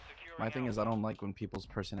 My thing is I don't like when people's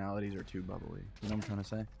personalities are too bubbly. You know what I'm trying to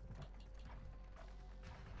say?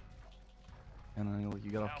 And then like, you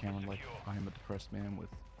get off camera like I am a depressed man with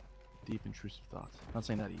deep intrusive thoughts. Not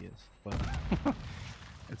saying that he is, but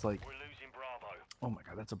it's like, We're losing Bravo. oh my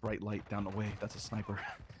god, that's a bright light down the way. That's a sniper.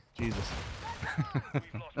 Jesus. We've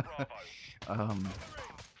lost Bravo.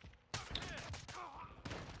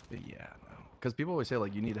 But yeah, no. Because people always say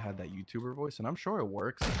like you need to have that YouTuber voice, and I'm sure it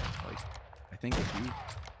works. Like, I think if you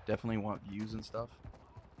definitely want views and stuff.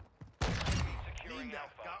 Securing Linda,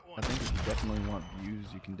 Alpha. got I one. think if you definitely want views,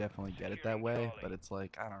 you can definitely get it that way. But it's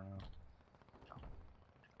like, I don't know.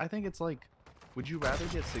 I think it's like, would you rather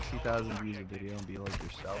get 60,000 views a video and be like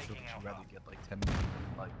yourself, or would you rather get like 10 million?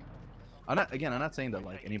 Like, I'm not saying that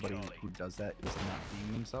like anybody who does that is not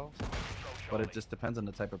being themselves, but it just depends on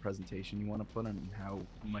the type of presentation you want to put on and how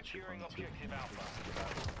much you're Securing going to objective Alpha. give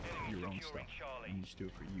out your own Securing stuff, Charlie. and you just do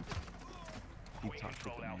it for you. Deep We talk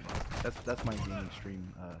control with the man. Alpha. That's my gaming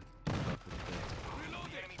stream stuff for the day.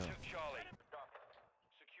 The enemy So. took Charlie.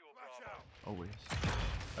 Secure Bravo. Always.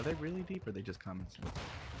 Are they really deep, or are they just comments?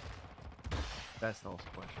 That's the also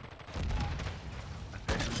question.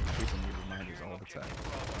 Apparently, people need reminders all the time.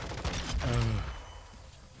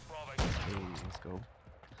 Bravo. Hey, let's go.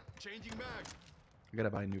 Changing mag. I gotta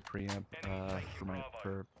buy a new preamp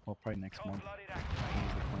for probably next month. Cold-blooded That activated.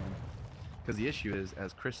 is the plan. Because the issue is,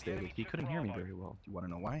 as Chris stated, he couldn't hear me very well. Do you want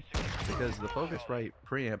to know why? Because the Focusrite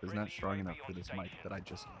preamp is not strong enough for this mic that I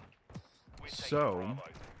just got. We're taking So, Bravo.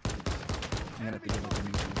 I'm gonna have to get a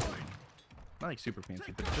new one. Not like super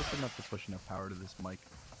fancy, but just enough to push enough power to this mic.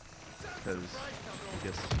 Because I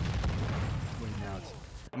guess right now it's.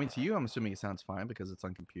 I mean, to you, I'm assuming it sounds fine because it's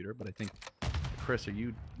on computer. But I think, Chris, are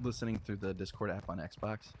you listening through the Discord app on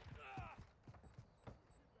Xbox?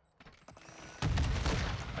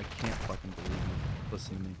 I can't fucking believe you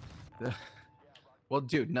listening to me. Well,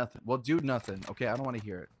 dude, nothing. Well, dude, nothing. Okay, I don't want to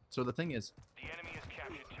hear it. So the thing is, The enemy has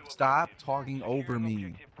captured two stop objectives. talking over Securing me.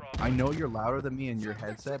 objective Bravo. I know you're louder than me in your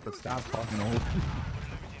headset, but stop talking over me.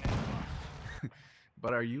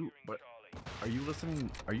 But are you listening?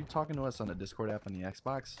 Are you talking to us on the Discord app on the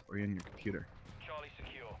Xbox, or in your computer? Charlie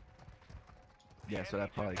secure. Yeah, so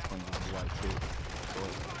that probably explains as to why too.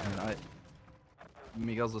 So, I mean,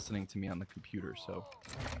 Miguel's listening to me on the computer, so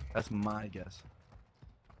that's my guess.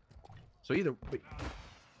 So either, wait,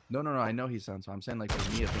 no, I know he sounds fine. I'm saying like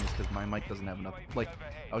for me, I think it's because my mic doesn't have enough. Like,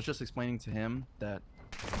 I was just explaining to him that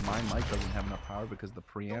my mic doesn't have enough power because the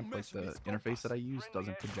preamp, like the interface that I use,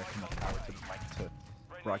 doesn't project enough power to the mic to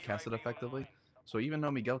broadcast it effectively. So even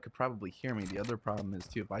though Miguel could probably hear me, the other problem is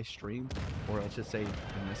too, if I stream, or let's just say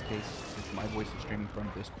in this case, if my voice is streaming from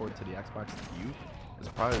Discord to the Xbox to you, it's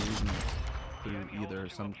probably losing through either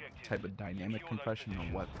some type of dynamic compression or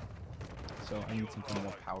what. So I need something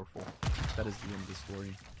more powerful. That is the end of the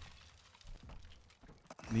story.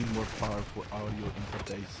 Need more powerful audio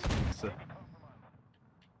interface. Alexa.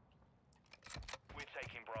 We're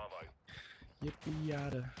taking Bravo. Yippee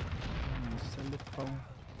yada. Send it phone.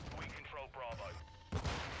 We control Bravo.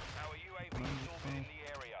 Our UAV is orbiting the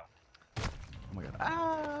area. Oh my god.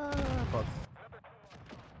 Ah! Fuck.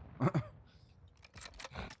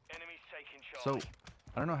 Enemies taking So, Charlie.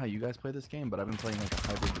 I don't know how you guys play this game, but I've been playing like a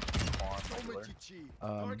hybrid between pawn and Don't regular make you cheat.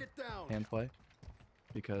 Target down. hand play.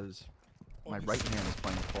 Because my right hand is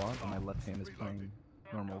playing quad and my left hand is playing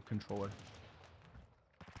normal controller.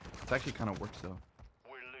 It actually kind of works though.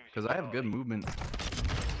 We're losing Because I have good Charlie. movement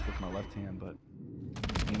with my left hand, but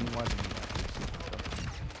aiming wise,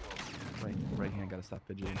 right hand gotta stop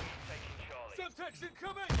fidgeting. Enemies taking Charlie. Subtext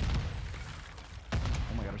incoming.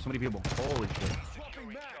 Oh my god, there's so many people. Holy shit. Swapping Securing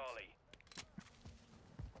mag. Charlie.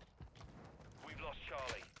 We've lost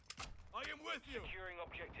Charlie. I am with you. Securing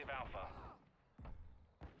objective Alpha.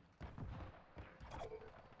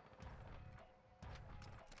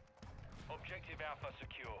 Objective Alpha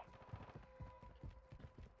secure.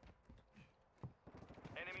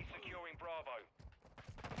 Enemy securing Bravo.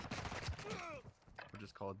 We'll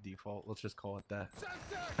just call it default. Let's just call it that.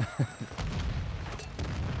 Subtext.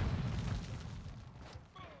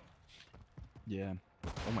 Yeah.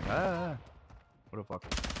 Oh my god. What a fuck.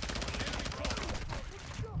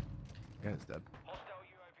 Yeah, it's dead. Hostile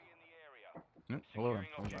UAV in the area. Yep, hello. Securing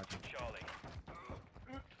Welcome back. objective Charlie.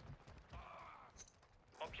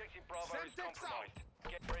 Objective Bravo is Send ticks out. compromised.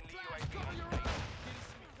 Get friendly UAV Cover on your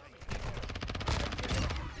station.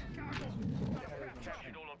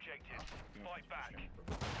 Captured all objectives. Fight back.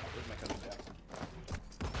 Where's my cousin Jackson?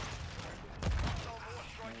 More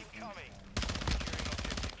strike incoming. Securing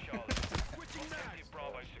objective Charlie. Switching mag. Objective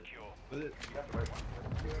Bravo secure. You got the right one.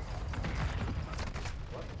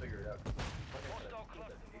 We'll have to figure it out. Hostile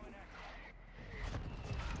cluster mine active.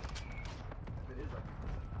 It is like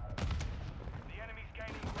The enemy's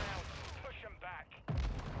gaining ground. Push them back.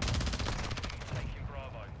 Taking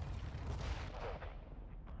Bravo.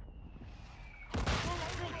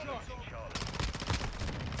 Losing Charlie.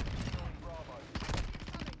 Securing Bravo.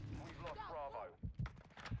 We've lost Bravo.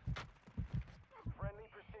 Friendly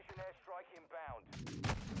precision airstrike inbound.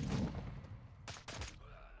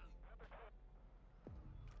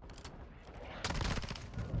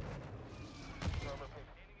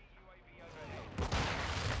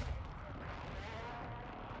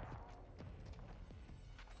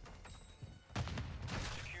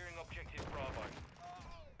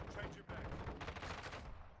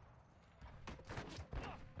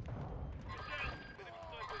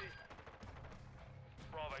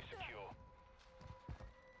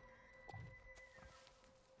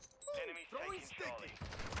 Charlie.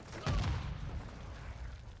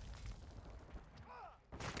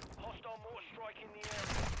 Hostile mortar strike in the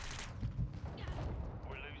area.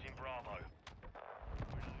 We're losing Bravo.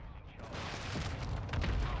 We're losing Charlie.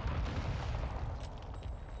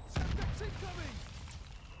 Semtex incoming!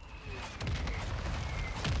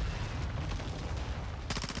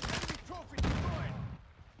 Enemy trophy destroyed!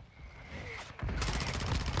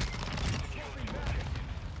 Securing the objective.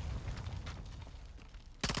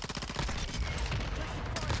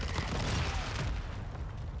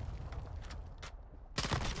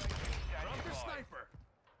 Drop the sniper!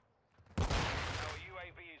 Our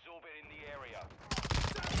UAV is orbiting the area.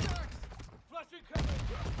 Semtex! Flash incoming!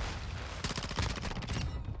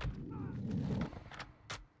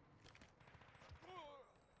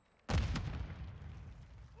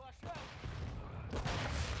 Flash out!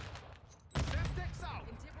 Semtex out!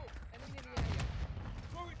 Enemy in the area.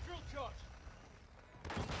 Throwing drill charge!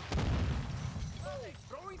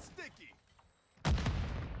 Throwing sticky!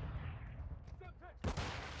 Semtex!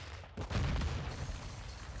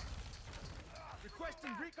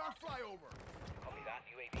 Requesting recon flyover! Copy that.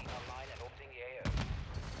 UAV online and orbiting the area.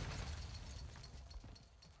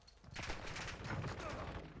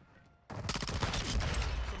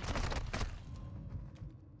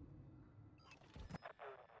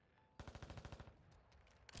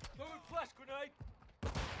 Throwing flash grenade!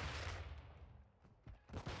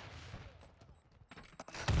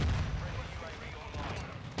 Friendly UAV online.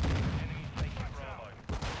 Enemies taking Bravo.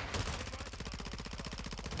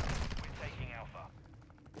 We're taking Alpha.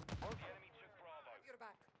 The enemy took Bravo. You're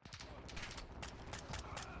back.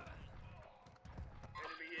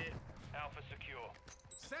 Enemy in! Alpha secure.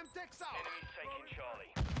 Semtex out! Enemies taking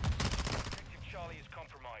Charlie. Objective Charlie is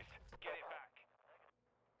compromised. Get it back.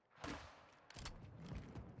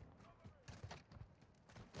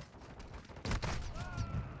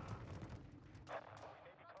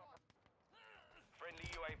 Friendly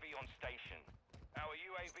UAV on station. Our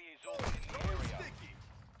UAV is orbiting the Throwing area. sticky!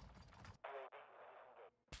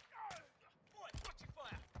 Boy, watch your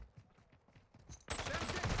fire!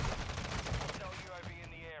 Semtex! Hostile UAV in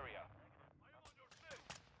the area.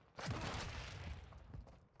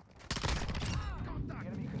 Contact!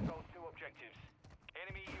 Enemy controls 2 objectives.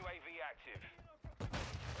 Enemy UAV active.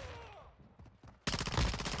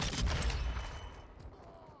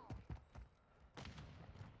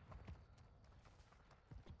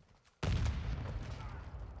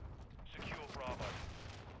 Secure Bravo.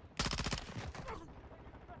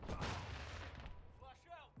 Flash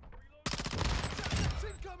out! Semtex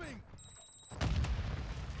incoming!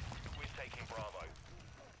 We're taking Bravo.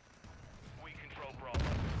 We control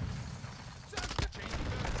Bravo. Semtex! Changing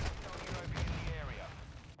back! Hostile UAV in the area.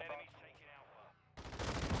 Enemies taking Alpha.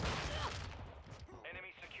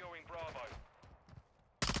 Enemy securing Bravo.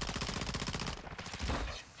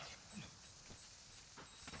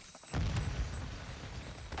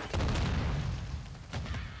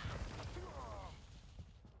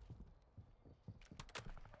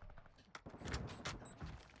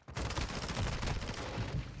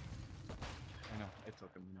 I know. I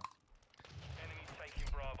took him, you know. Enemies taking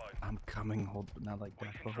Bravo. I'm coming. Hold, not like We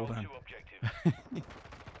that, but control hold on. 2 objectives.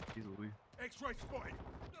 Jeez Louise. X-ray spotted!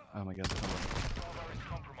 Oh my god. Bravo is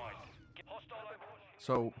compromised. Hostile Overwatch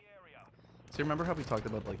So, in the area. so remember how we talked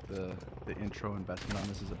about like the intro investment on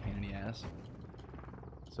this is a pain in the ass?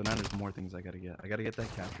 So now there's more things I gotta get. I gotta get that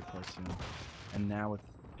capture card soon. And now with,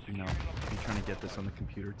 you know, me trying to get this on the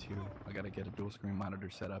computer too, I gotta get a dual screen monitor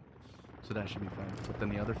set up. So that should be fun. But then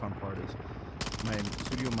the other fun part is my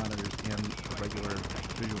studio monitor and the regular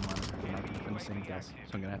visual monitor are not gonna fit in the same desk.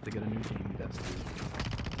 So I'm gonna have to get a new gaming desk too.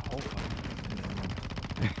 The whole fun.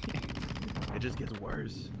 It just gets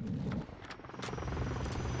worse.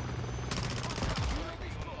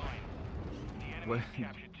 The enemy What? has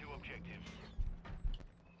captured 2 objectives.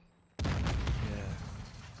 Yeah.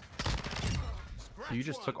 So you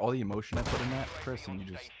just took all the emotion I put in that, Chris, and you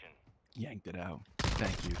just yanked it out.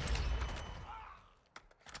 Thank you.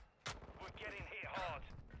 We're getting hit hard.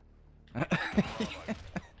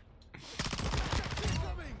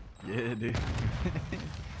 Yeah, dude.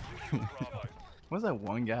 Bravo. What's that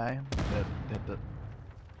one guy that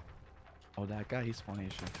oh, that guy, he's funny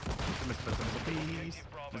as shit. Mr. Beast.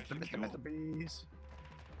 Mr. Beast.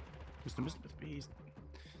 Mr. Beast.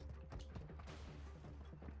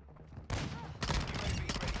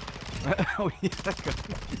 Oh yeah.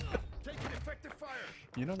 Taking effective fire!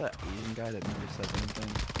 You know that Asian guy that never says anything?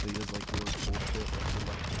 He does like really cool shit.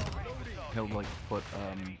 Like, he'll like put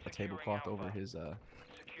a tablecloth over his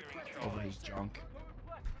junk.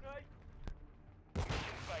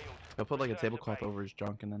 He'll put like a tablecloth over his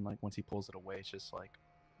junk, and then like once he pulls it away, it's just like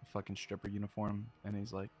fucking stripper uniform, and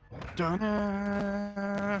he's like,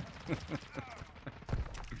 "Dun-na!"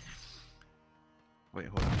 Wait,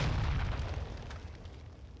 hold on.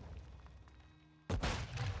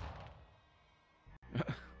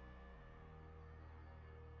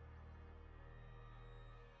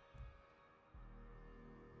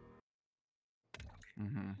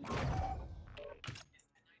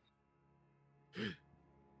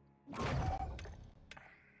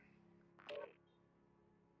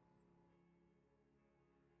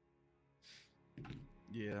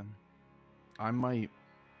 Yeah, I might.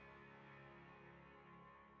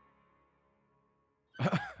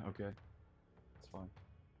 Okay, it's fine.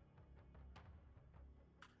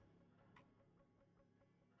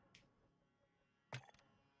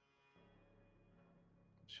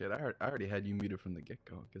 Shit, I already had you muted from the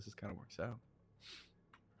get-go. I guess this kind of works out.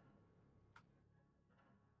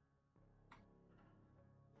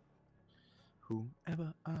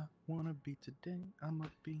 Whoever I wanna be today, I'ma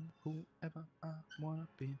be whoever I wanna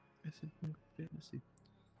be. It's a new fantasy.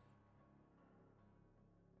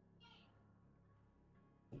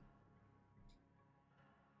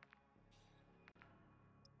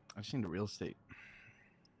 I've seen the real estate.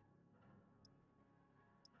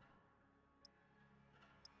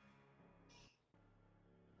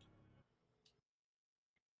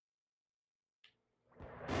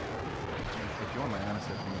 If you want my honest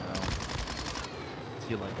opinion,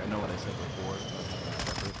 see, like, I know what I said before,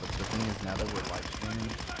 but the thing is, now that we're live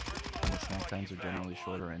streaming, and the snack times are generally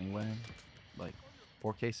shorter anyway, like,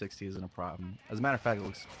 4K 60 isn't a problem. As a matter of fact, it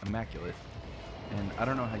looks immaculate. And I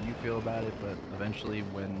don't know how you feel about it, but eventually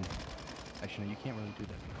when... Actually, no, you can't really do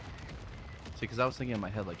that. See, because I was thinking in my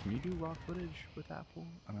head, like, can you do raw footage with Apple?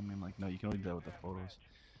 And I mean, like, no, you can only do that with the photos.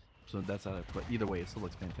 So that's how I put... Either way, it still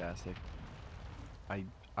looks fantastic. I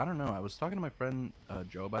don't know. I was talking to my friend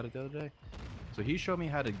Joe about it the other day. So he showed me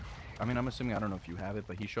how to... I mean, I'm assuming, I don't know if you have it,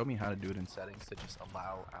 but he showed me how to do it in settings to just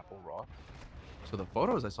allow Apple RAW. So the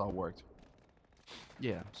photos I saw worked.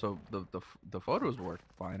 Yeah, so the photos work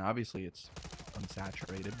fine. Obviously, it's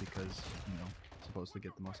unsaturated because, you know, it's supposed to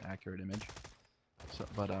get the most accurate image. So,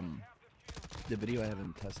 but the video I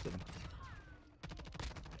haven't tested.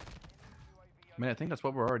 I mean, I think that's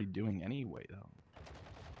what we're already doing anyway, though.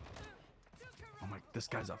 Oh my, this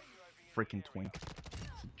guy's a freaking twink.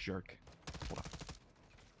 He's a jerk. Hold on.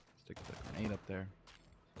 Stick the grenade up there.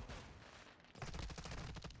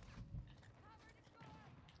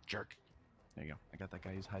 Jerk. There you go. I got that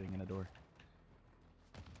guy who's hiding in a door.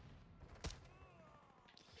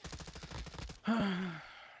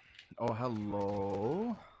 Oh,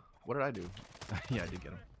 hello. What did I do? Yeah, I did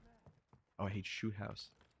get him. Oh, I hate shoot house.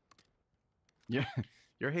 Yeah,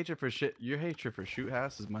 your hatred for shoot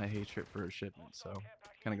house is my hatred for shipment, so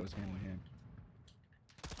kind of goes hand in hand.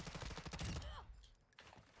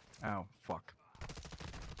 Ow, fuck.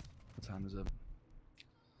 What time is it?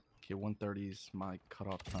 Okay, 1:30 is my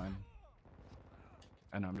cutoff time.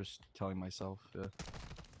 And I'm just telling myself, yeah,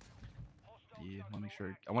 I want to make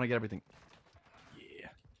sure, I want to get everything, yeah,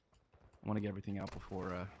 I want to get everything out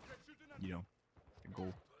before, you know, I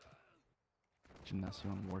go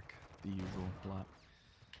gymnasium work, the usual lot.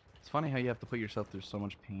 It's funny how you have to put yourself through so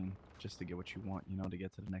much pain just to get what you want, you know, to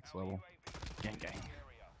get to the next level. Gang, gang.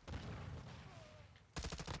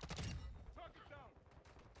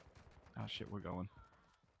 Oh shit, we're going.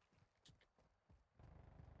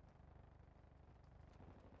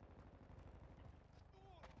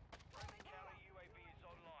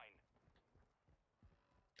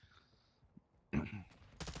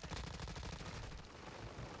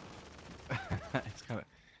 It's kind of,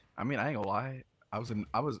 I mean, I ain't gonna lie.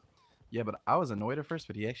 Yeah, but I was annoyed at first,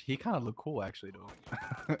 but he kind of looked cool actually, though.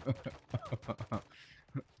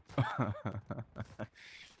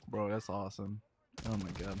 Bro, that's awesome. Oh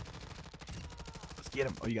my god. Let's get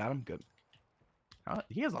him. Oh, you got him? Good.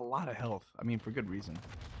 He has a lot of health. I mean, for good reason.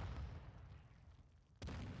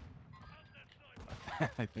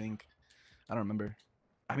 I think. I don't remember.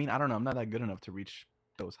 I mean, I don't know. I'm not that good enough to reach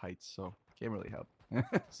those heights, so can't really help.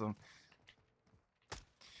 So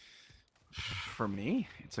for me,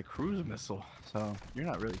 it's a cruise missile. So you're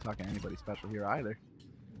not really talking to anybody special here either.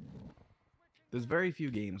 There's very few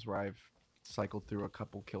games where I've cycled through a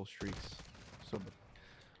couple kill streaks. So,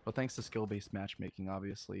 but thanks to skill-based matchmaking,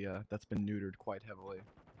 obviously, that's been neutered quite heavily.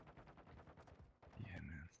 Yeah,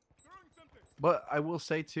 man. But I will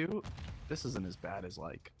say too, this isn't as bad as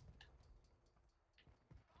like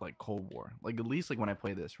Cold War. Like at least like when I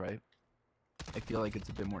play this, right? I feel like it's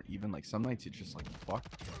a bit more even. Like some nights it's just like fuck.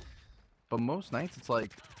 But most nights it's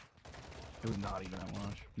like It was not even that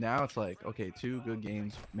much. Now it's like, okay, 2 good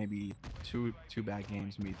games, maybe two bad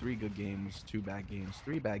games, maybe 3 good games, 2 bad games,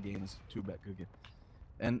 3 bad games, 2 good games.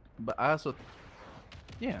 And but I also,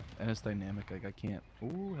 yeah, and it's dynamic. Like I can't.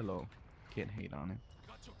 Ooh, hello. Can't hate on it.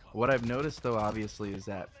 What I've noticed though, obviously, is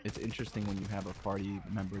that it's interesting when you have a party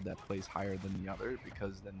member that plays higher than the other,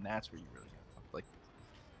 because then that's where you really get fucked. Like,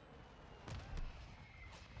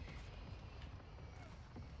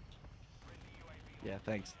 yeah,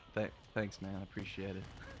 thanks, man. I appreciate it.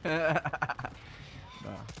 Nah.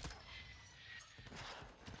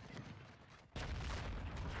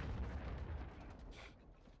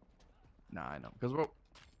 Nah, I know. Because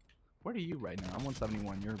what are you right now? I'm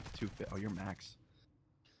 171. You're 250. Oh, you're max.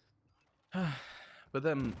 But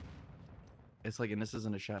then it's like, and this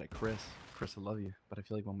isn't a shot at Chris. Chris, I love you, but I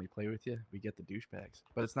feel like when we play with you, we get the douchebags.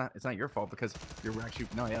 But it's not your fault, because you're actually,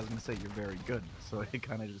 no, yeah, I was gonna say you're very good, so it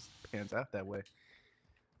kind of just pans out that way.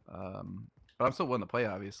 But I'm still willing to play,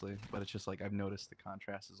 obviously. But it's just like I've noticed the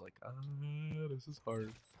contrast is like, this is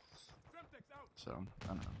hard. So I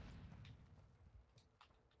don't know.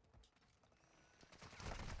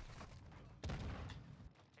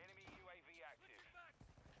 Enemy UAV active. Our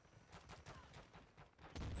UAV is in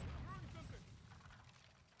the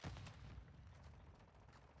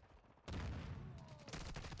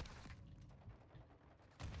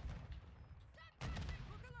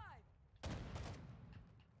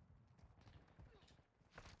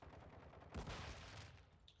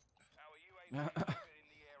area.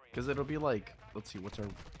 Because it'll be like, let's see, what's our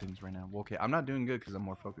things right now? Well, okay, I'm not doing good because I'm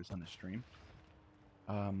more focused on the stream.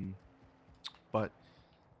 But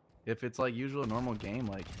if it's like usual normal game,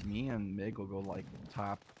 like me and Mig will go like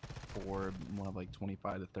top 4, one of like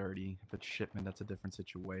 25 to 30. If it's shipment, that's a different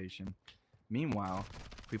situation. Meanwhile,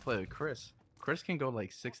 if we play with Chris, Chris can go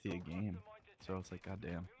like 60 a game. So it's like,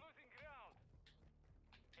 goddamn.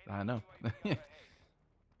 You're losing ground. I know. UAV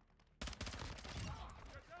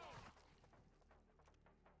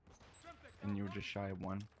And you were just shy of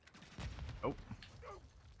 1. Oh.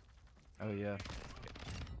 Oh yeah.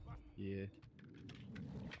 Yeah.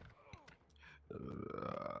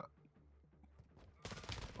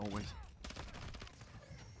 Always.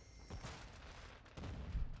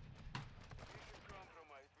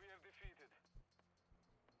 compromised. We have defeated.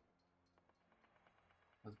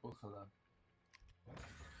 Let's both halal.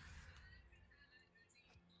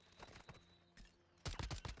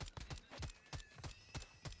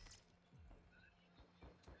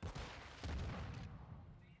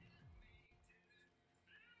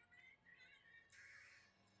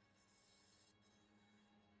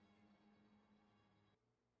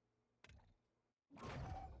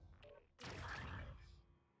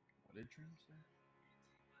 What did Dream say?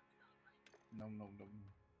 No, no, no.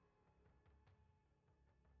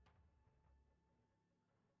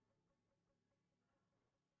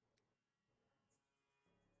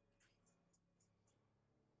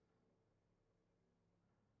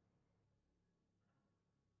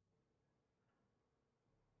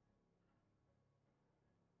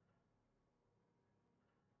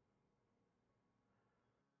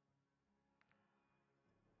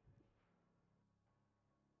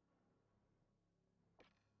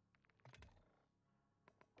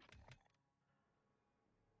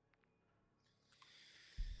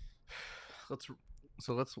 Let's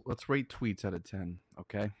let's rate tweets out of 10.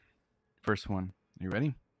 Okay. First one. Are you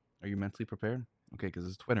ready? Are you mentally prepared? Okay, because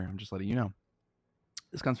it's Twitter. I'm just letting you know.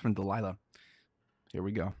 This comes from Delilah. Here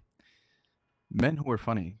we go. Men who are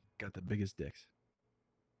funny got the biggest dicks.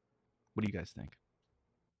 What do you guys think?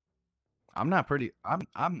 I'm not pretty. I'm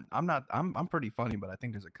not. I'm pretty funny, but I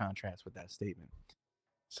think there's a contrast with that statement.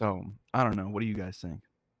 So I don't know. What do you guys think?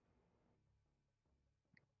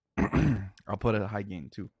 I'll put it a high game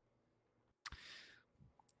too.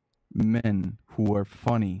 Men who are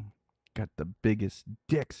funny got the biggest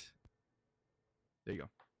dicks. There you go.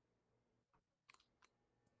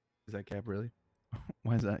 Is that cap really?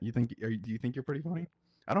 Why is that? You think? Do you think you're pretty funny?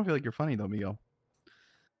 I don't feel like you're funny though, Miguel.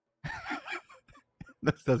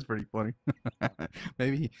 That's pretty funny.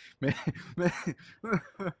 maybe.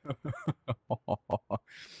 Oh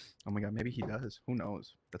my god, maybe he does. Who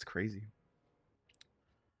knows? That's crazy.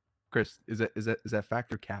 Chris, is that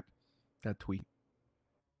fact or cap? That tweet.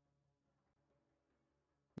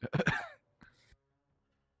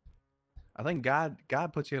 I think God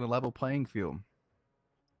puts you in a level playing field.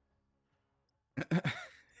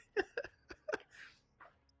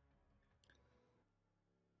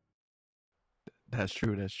 That's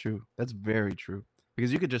true. That's true. That's very true.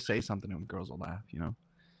 Because you could just say something and girls will laugh, you know.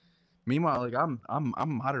 Meanwhile, like I'm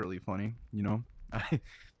moderately funny, you know. I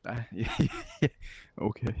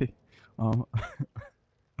okay.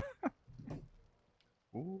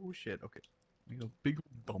 Oh shit. Okay. We go big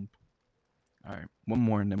bump. All right, one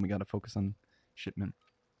more, and then we gotta focus on shipment.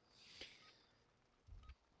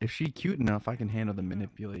 If she cute enough, I can handle the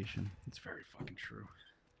manipulation. It's very fucking true.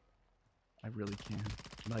 I really can.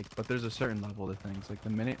 Like, but there's a certain level to things. Like the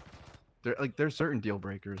minute there's certain deal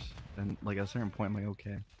breakers, and like at a certain point, I'm like,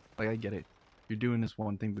 okay, like I get it. You're doing this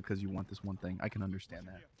one thing because you want this one thing. I can understand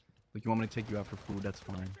that. Like, you want me to take you out for food? That's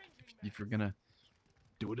fine. If you're gonna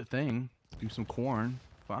do a thing, do some corn,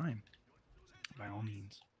 fine, by all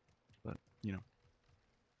means. But you know,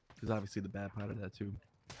 there's obviously the bad part of that too.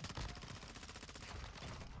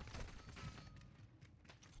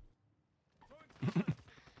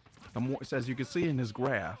 As you can see in this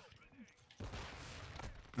graph.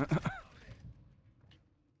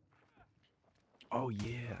 Oh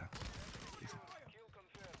yeah.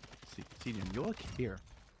 See, you look here.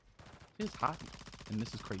 It's hot, and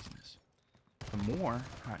this is craziness. The more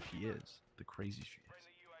hot she is, the crazier she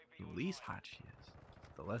is. The least hot she is,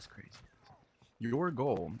 the less crazy it is. Your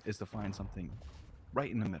goal is to find something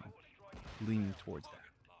right in the middle, leaning towards that.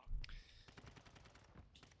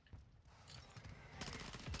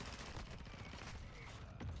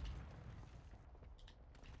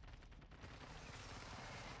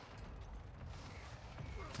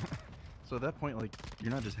 So at that point, like,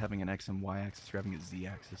 you're not just having an X and Y axis, you're having a Z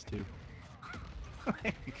axis too.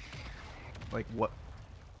 like what?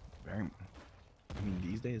 Very. I mean,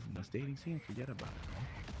 these days in this dating scene, forget about it. Man.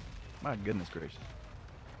 My goodness gracious.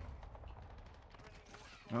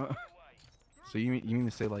 So you mean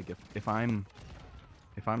to say, like, if I'm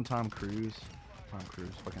Tom Cruise,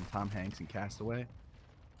 fucking Tom Hanks in Castaway.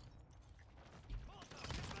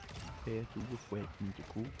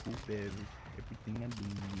 Everything I do,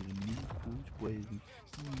 need a new cool's wavy.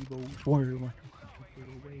 Steve-O swerve like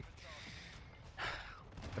a wave.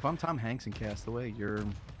 If I'm Tom Hanks in Castaway, you're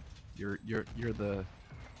the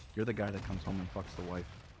guy that comes home and fucks the wife.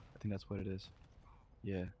 I think that's what it is.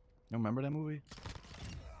 Yeah. You remember that movie?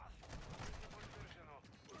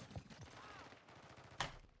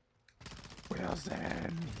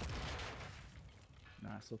 Wilson. Nah,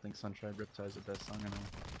 I still think Sunshine Riptide is the best song I know.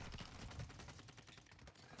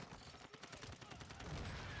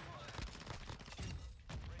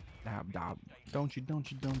 Don't you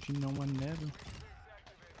know I never.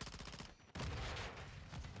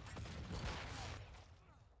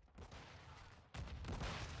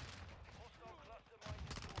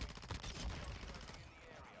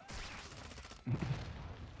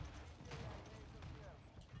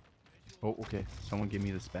 Oh, okay. Someone give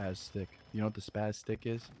me the spaz stick. You know what the spaz stick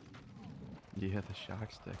is? Yeah, the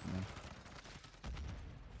shock stick, man.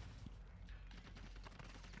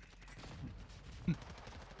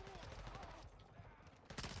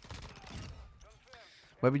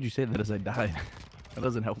 Why would you say that as I died? That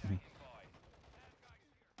doesn't help me.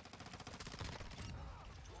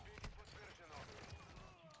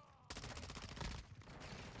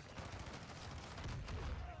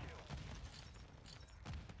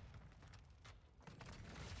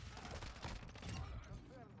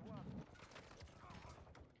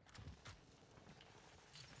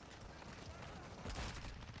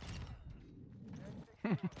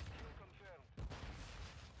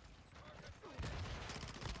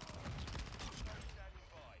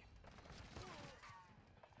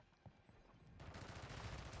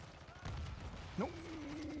 Nope.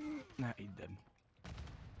 Nah, he did.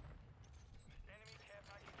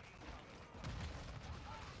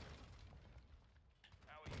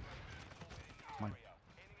 Come on.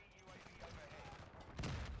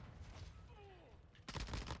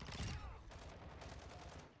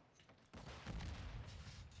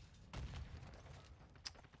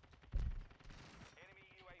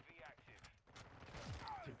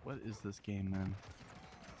 Dude, what is this game, man?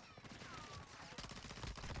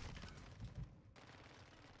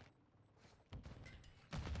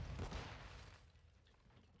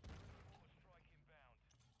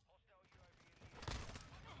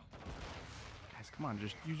 Guys, come on,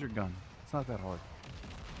 just use your gun. It's not that hard.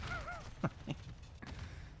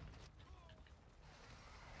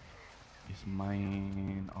 It's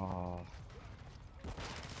mine. Oh.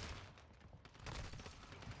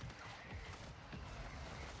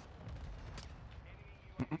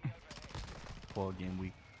 Ball game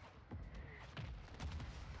week.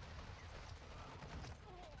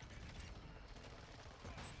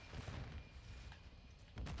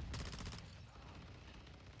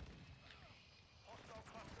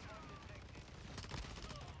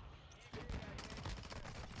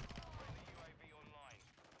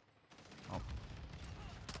 Oh.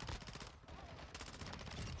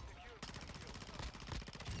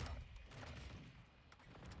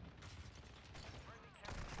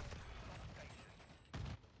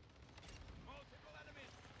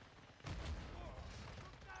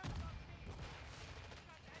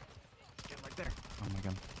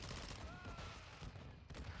 again.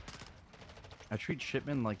 I treat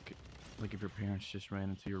shipment like if your parents just ran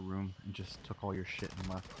into your room and just took all your shit and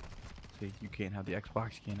left. Say you can't have the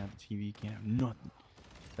Xbox, you can't have the TV, you can't have nothing.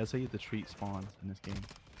 That's how you have to treat spawns in this game.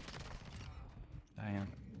 I am.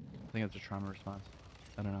 I think that's a trauma response.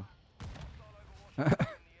 I don't know.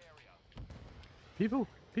 People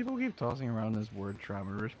keep tossing around this word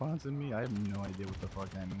trauma response in me. I have no idea what the fuck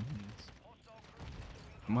that means.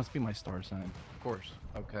 It must be my star sign. Of course.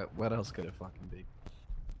 Okay, what else could it fucking be?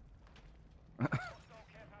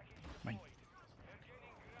 My...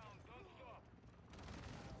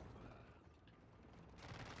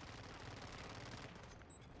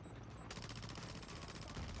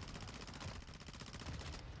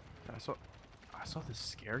 I saw this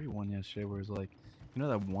scary one yesterday where it's like, you know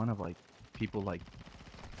that one of like people like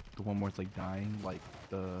the one where it's like dying, like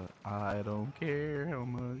the I don't care how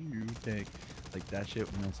much you take, like that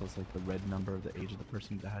shit, when it says like the red number of the age of the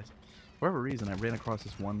person who dies. For whatever reason, I ran across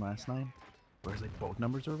this one last night where it's like both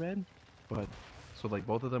numbers are red, but so like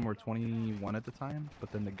both of them were 21 at the time,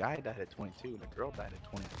 but then the guy died at 22 and the girl died at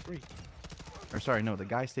 23. Or sorry, no, the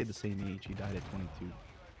guy stayed the same age. He died at 22,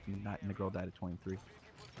 and the girl died at 23.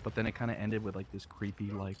 But then it kind of ended with like this creepy,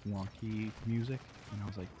 like wonky music, and I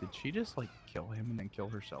was like, did she just like kill him and then kill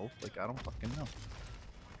herself? Like, I don't fucking know.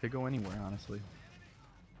 Could go anywhere, honestly.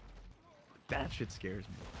 That shit scares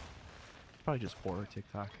me. Probably just horror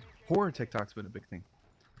TikTok. Horror TikTok's been a big thing.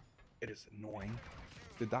 It is annoying.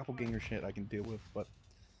 The doppelganger shit I can deal with, but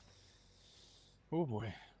oh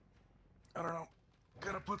boy, I don't know.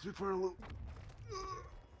 Gotta put me for a loop.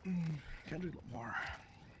 Can't do a little more.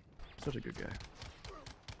 Such a good guy.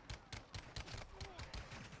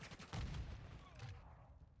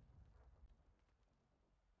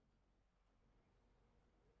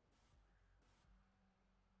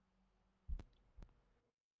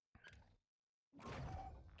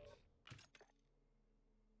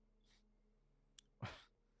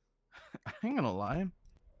 I ain't gonna lie.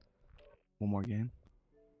 One more game.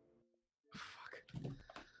 Fuck.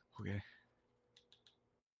 Okay.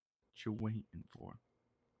 What you waiting for?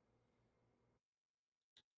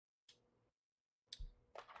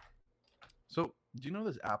 So, do you know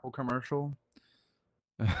this Apple commercial?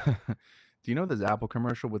 Do you know this Apple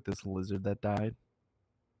commercial with this lizard that died?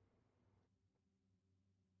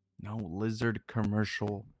 No, lizard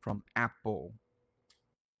commercial from Apple.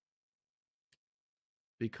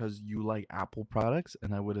 Because you like Apple products,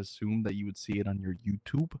 and I would assume that you would see it on your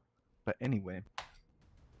YouTube. But anyway,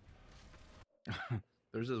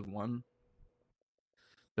 there's this one.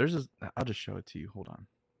 There's this. I'll just show it to you. Hold on.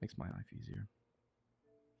 Makes my life easier.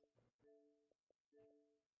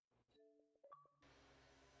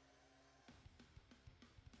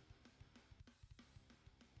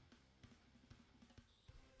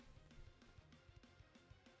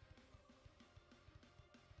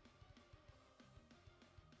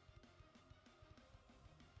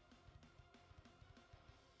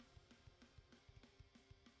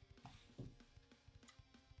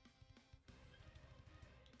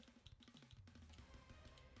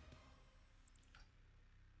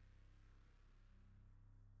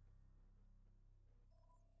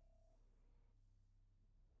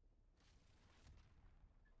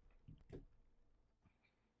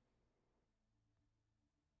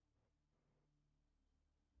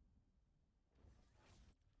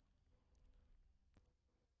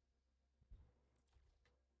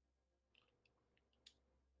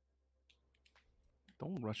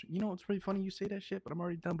 Don't rush. You know, it's pretty funny you say that shit, but I'm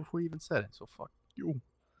already done before you even said it. So fuck you.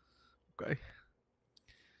 Okay.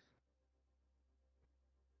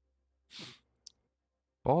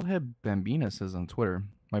 Baldhead Bambina says on Twitter,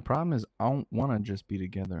 my problem is I don't want to just be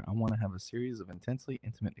together. I want to have a series of intensely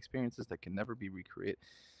intimate experiences that can never be recreated.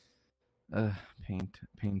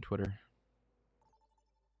 Pain Twitter.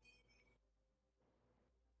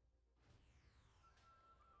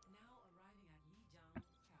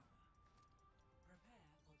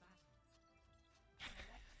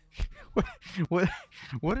 what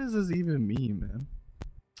what does this even mean, man?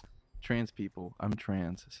 Trans people. I'm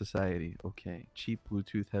trans. Society. Okay. Cheap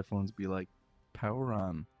Bluetooth headphones be like, power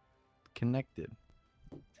on. Connected.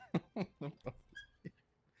 I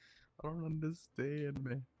don't understand,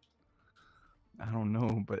 man. I don't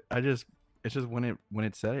know, but it's just when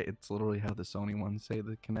it said it, it's literally how the Sony ones say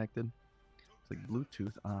the connected. It's like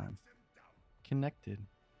Bluetooth on. Connected.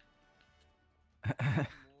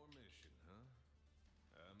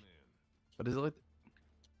 But is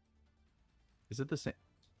it the same?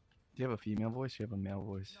 Do you have a female voice? Or you have a male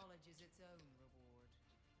voice?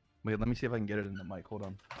 Wait, let me see if I can get it in the mic. Hold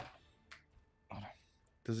on. Hold on.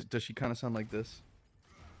 Does she kind of sound like this?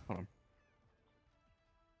 Hold on.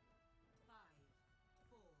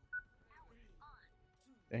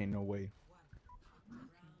 Ain't no way.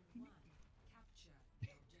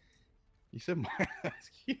 You said mine that's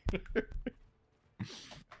cuter.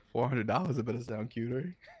 $400. It better sound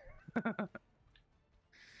cuter.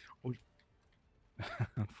 Oh,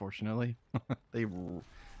 unfortunately, they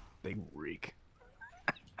reek,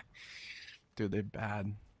 dude. They're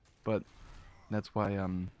bad, but that's why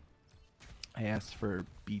I asked for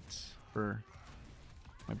beats for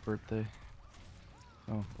my birthday.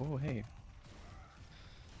 Oh hey,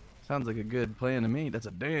 sounds like a good plan to me. That's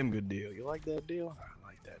a damn good deal. You like that deal? I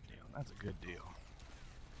like that deal. That's a good deal.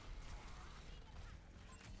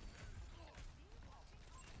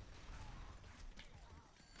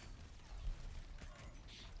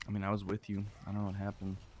 I mean, I was with you. I don't know what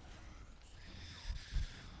happened.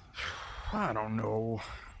 I don't know.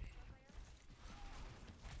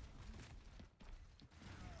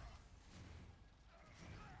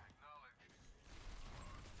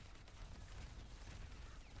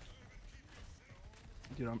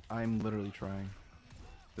 Dude, I'm literally trying.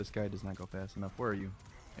 This guy does not go fast enough. Where are you?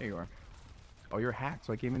 There you are. Oh, you're hacked,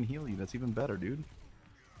 so I came in and heal you. That's even better, dude.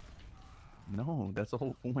 No, that's the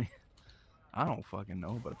whole point. I don't fucking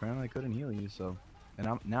know, but apparently I couldn't heal you, so... And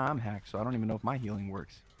now I'm hacked, so I don't even know if my healing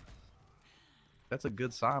works. That's a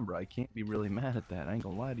good sign, bro. I can't be really mad at that. I ain't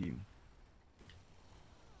gonna lie to you.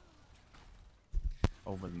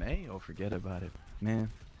 Over May? Oh, forget about it.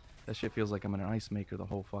 Man, that shit feels like I'm in an ice maker the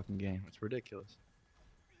whole fucking game. It's ridiculous.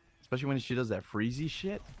 Especially when she does that freezy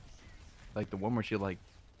shit. Like the one where she, like,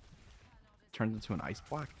 turns into an ice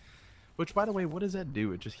block. Which, by the way, what does that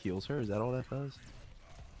do? It just heals her? Is that all that does?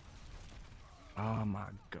 Oh my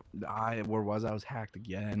god. Where was I? I was hacked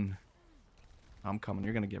again. I'm coming.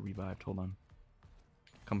 You're gonna get revived. Hold on.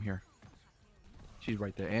 Come here. She's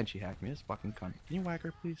right there. And she hacked me. This fucking cunt. Can you whack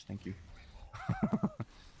her, please? Thank you.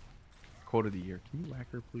 Quote of the year. Can you whack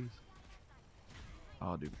her, please?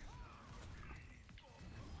 Oh, dude.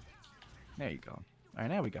 There you go. Alright,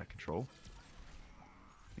 now we got control.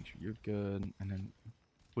 Make sure you're good. And then,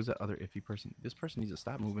 who's that other iffy person? This person needs to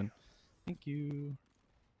stop moving. Thank you.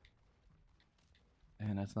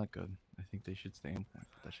 And that's not good. I think they should stay in point.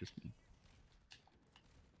 That's just me.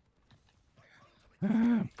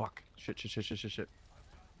 Fuck. Shit.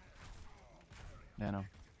 Nano.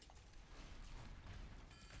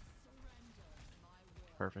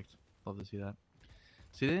 Perfect. Love to see that.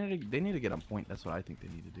 See, they need to get on point. That's what I think they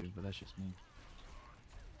need to do, but that's just me.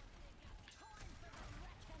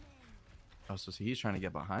 Oh, so see, he's trying to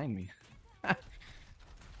get behind me. So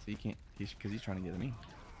he can't, because he's trying to get at me.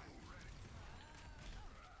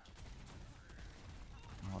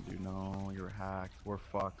 Oh, dude, no, you're hacked. We're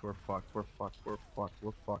fucked.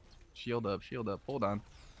 Shield up. Hold on.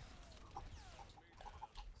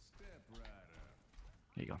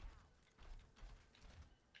 There you go.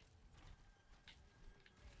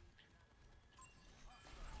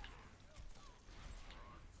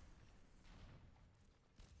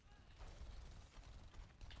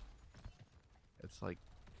 It's like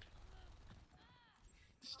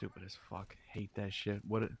stupid as fuck. Hate that shit.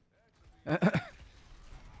 What it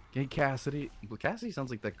Hey Cassidy. Well, Cassidy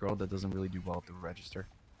sounds like that girl that doesn't really do well at the register.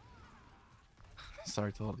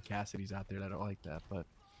 Sorry to all the Cassidys out there that are like that, but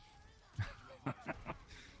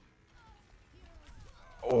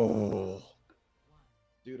oh,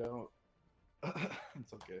 dude, I don't.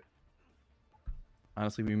 It's okay.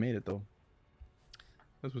 Honestly, we made it though.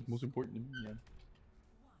 That's what's most important to me. Yeah.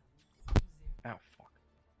 Ow, fuck.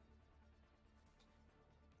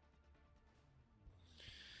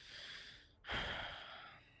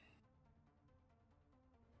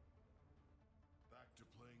 Back to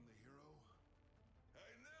playing the hero?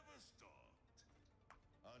 I never stopped.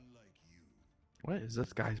 Unlike you. What is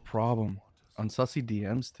this guy's problem? On Sussy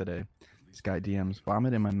DMs today, this guy DMs,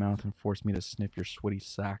 vomit in my mouth and forced me to sniff your sweaty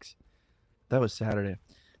socks. That was Saturday.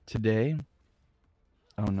 Today,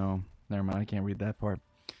 oh no, never mind, I can't read that part.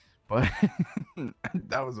 But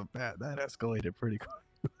that was that escalated pretty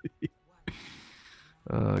quickly.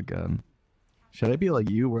 Oh god. Should I be like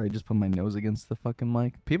you where I just put my nose against the fucking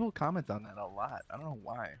mic? People comment on that a lot. I don't know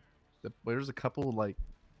why. There's a couple like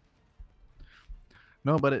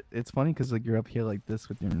no, but it's funny because like you're up here like this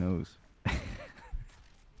with your nose.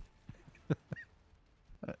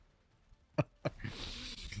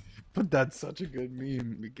 But that's such a good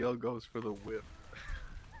meme. Miguel goes for the whip.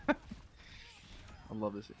 I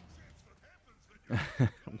love this.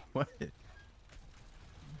 What?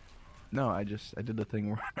 No, I did the thing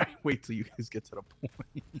where I wait till you guys get to the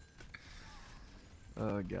point.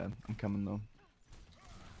 Oh god, I'm coming though.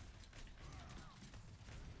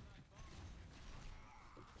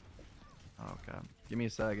 Oh god, give me a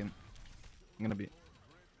second. I'm gonna be.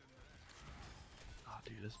 Oh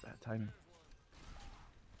dude, this is bad timing.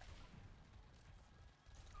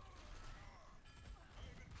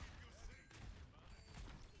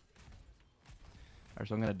 Alright,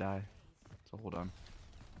 so I'm gonna die. So hold on.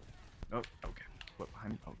 Oh, okay. What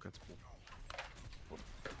behind me? Oh, that's cool.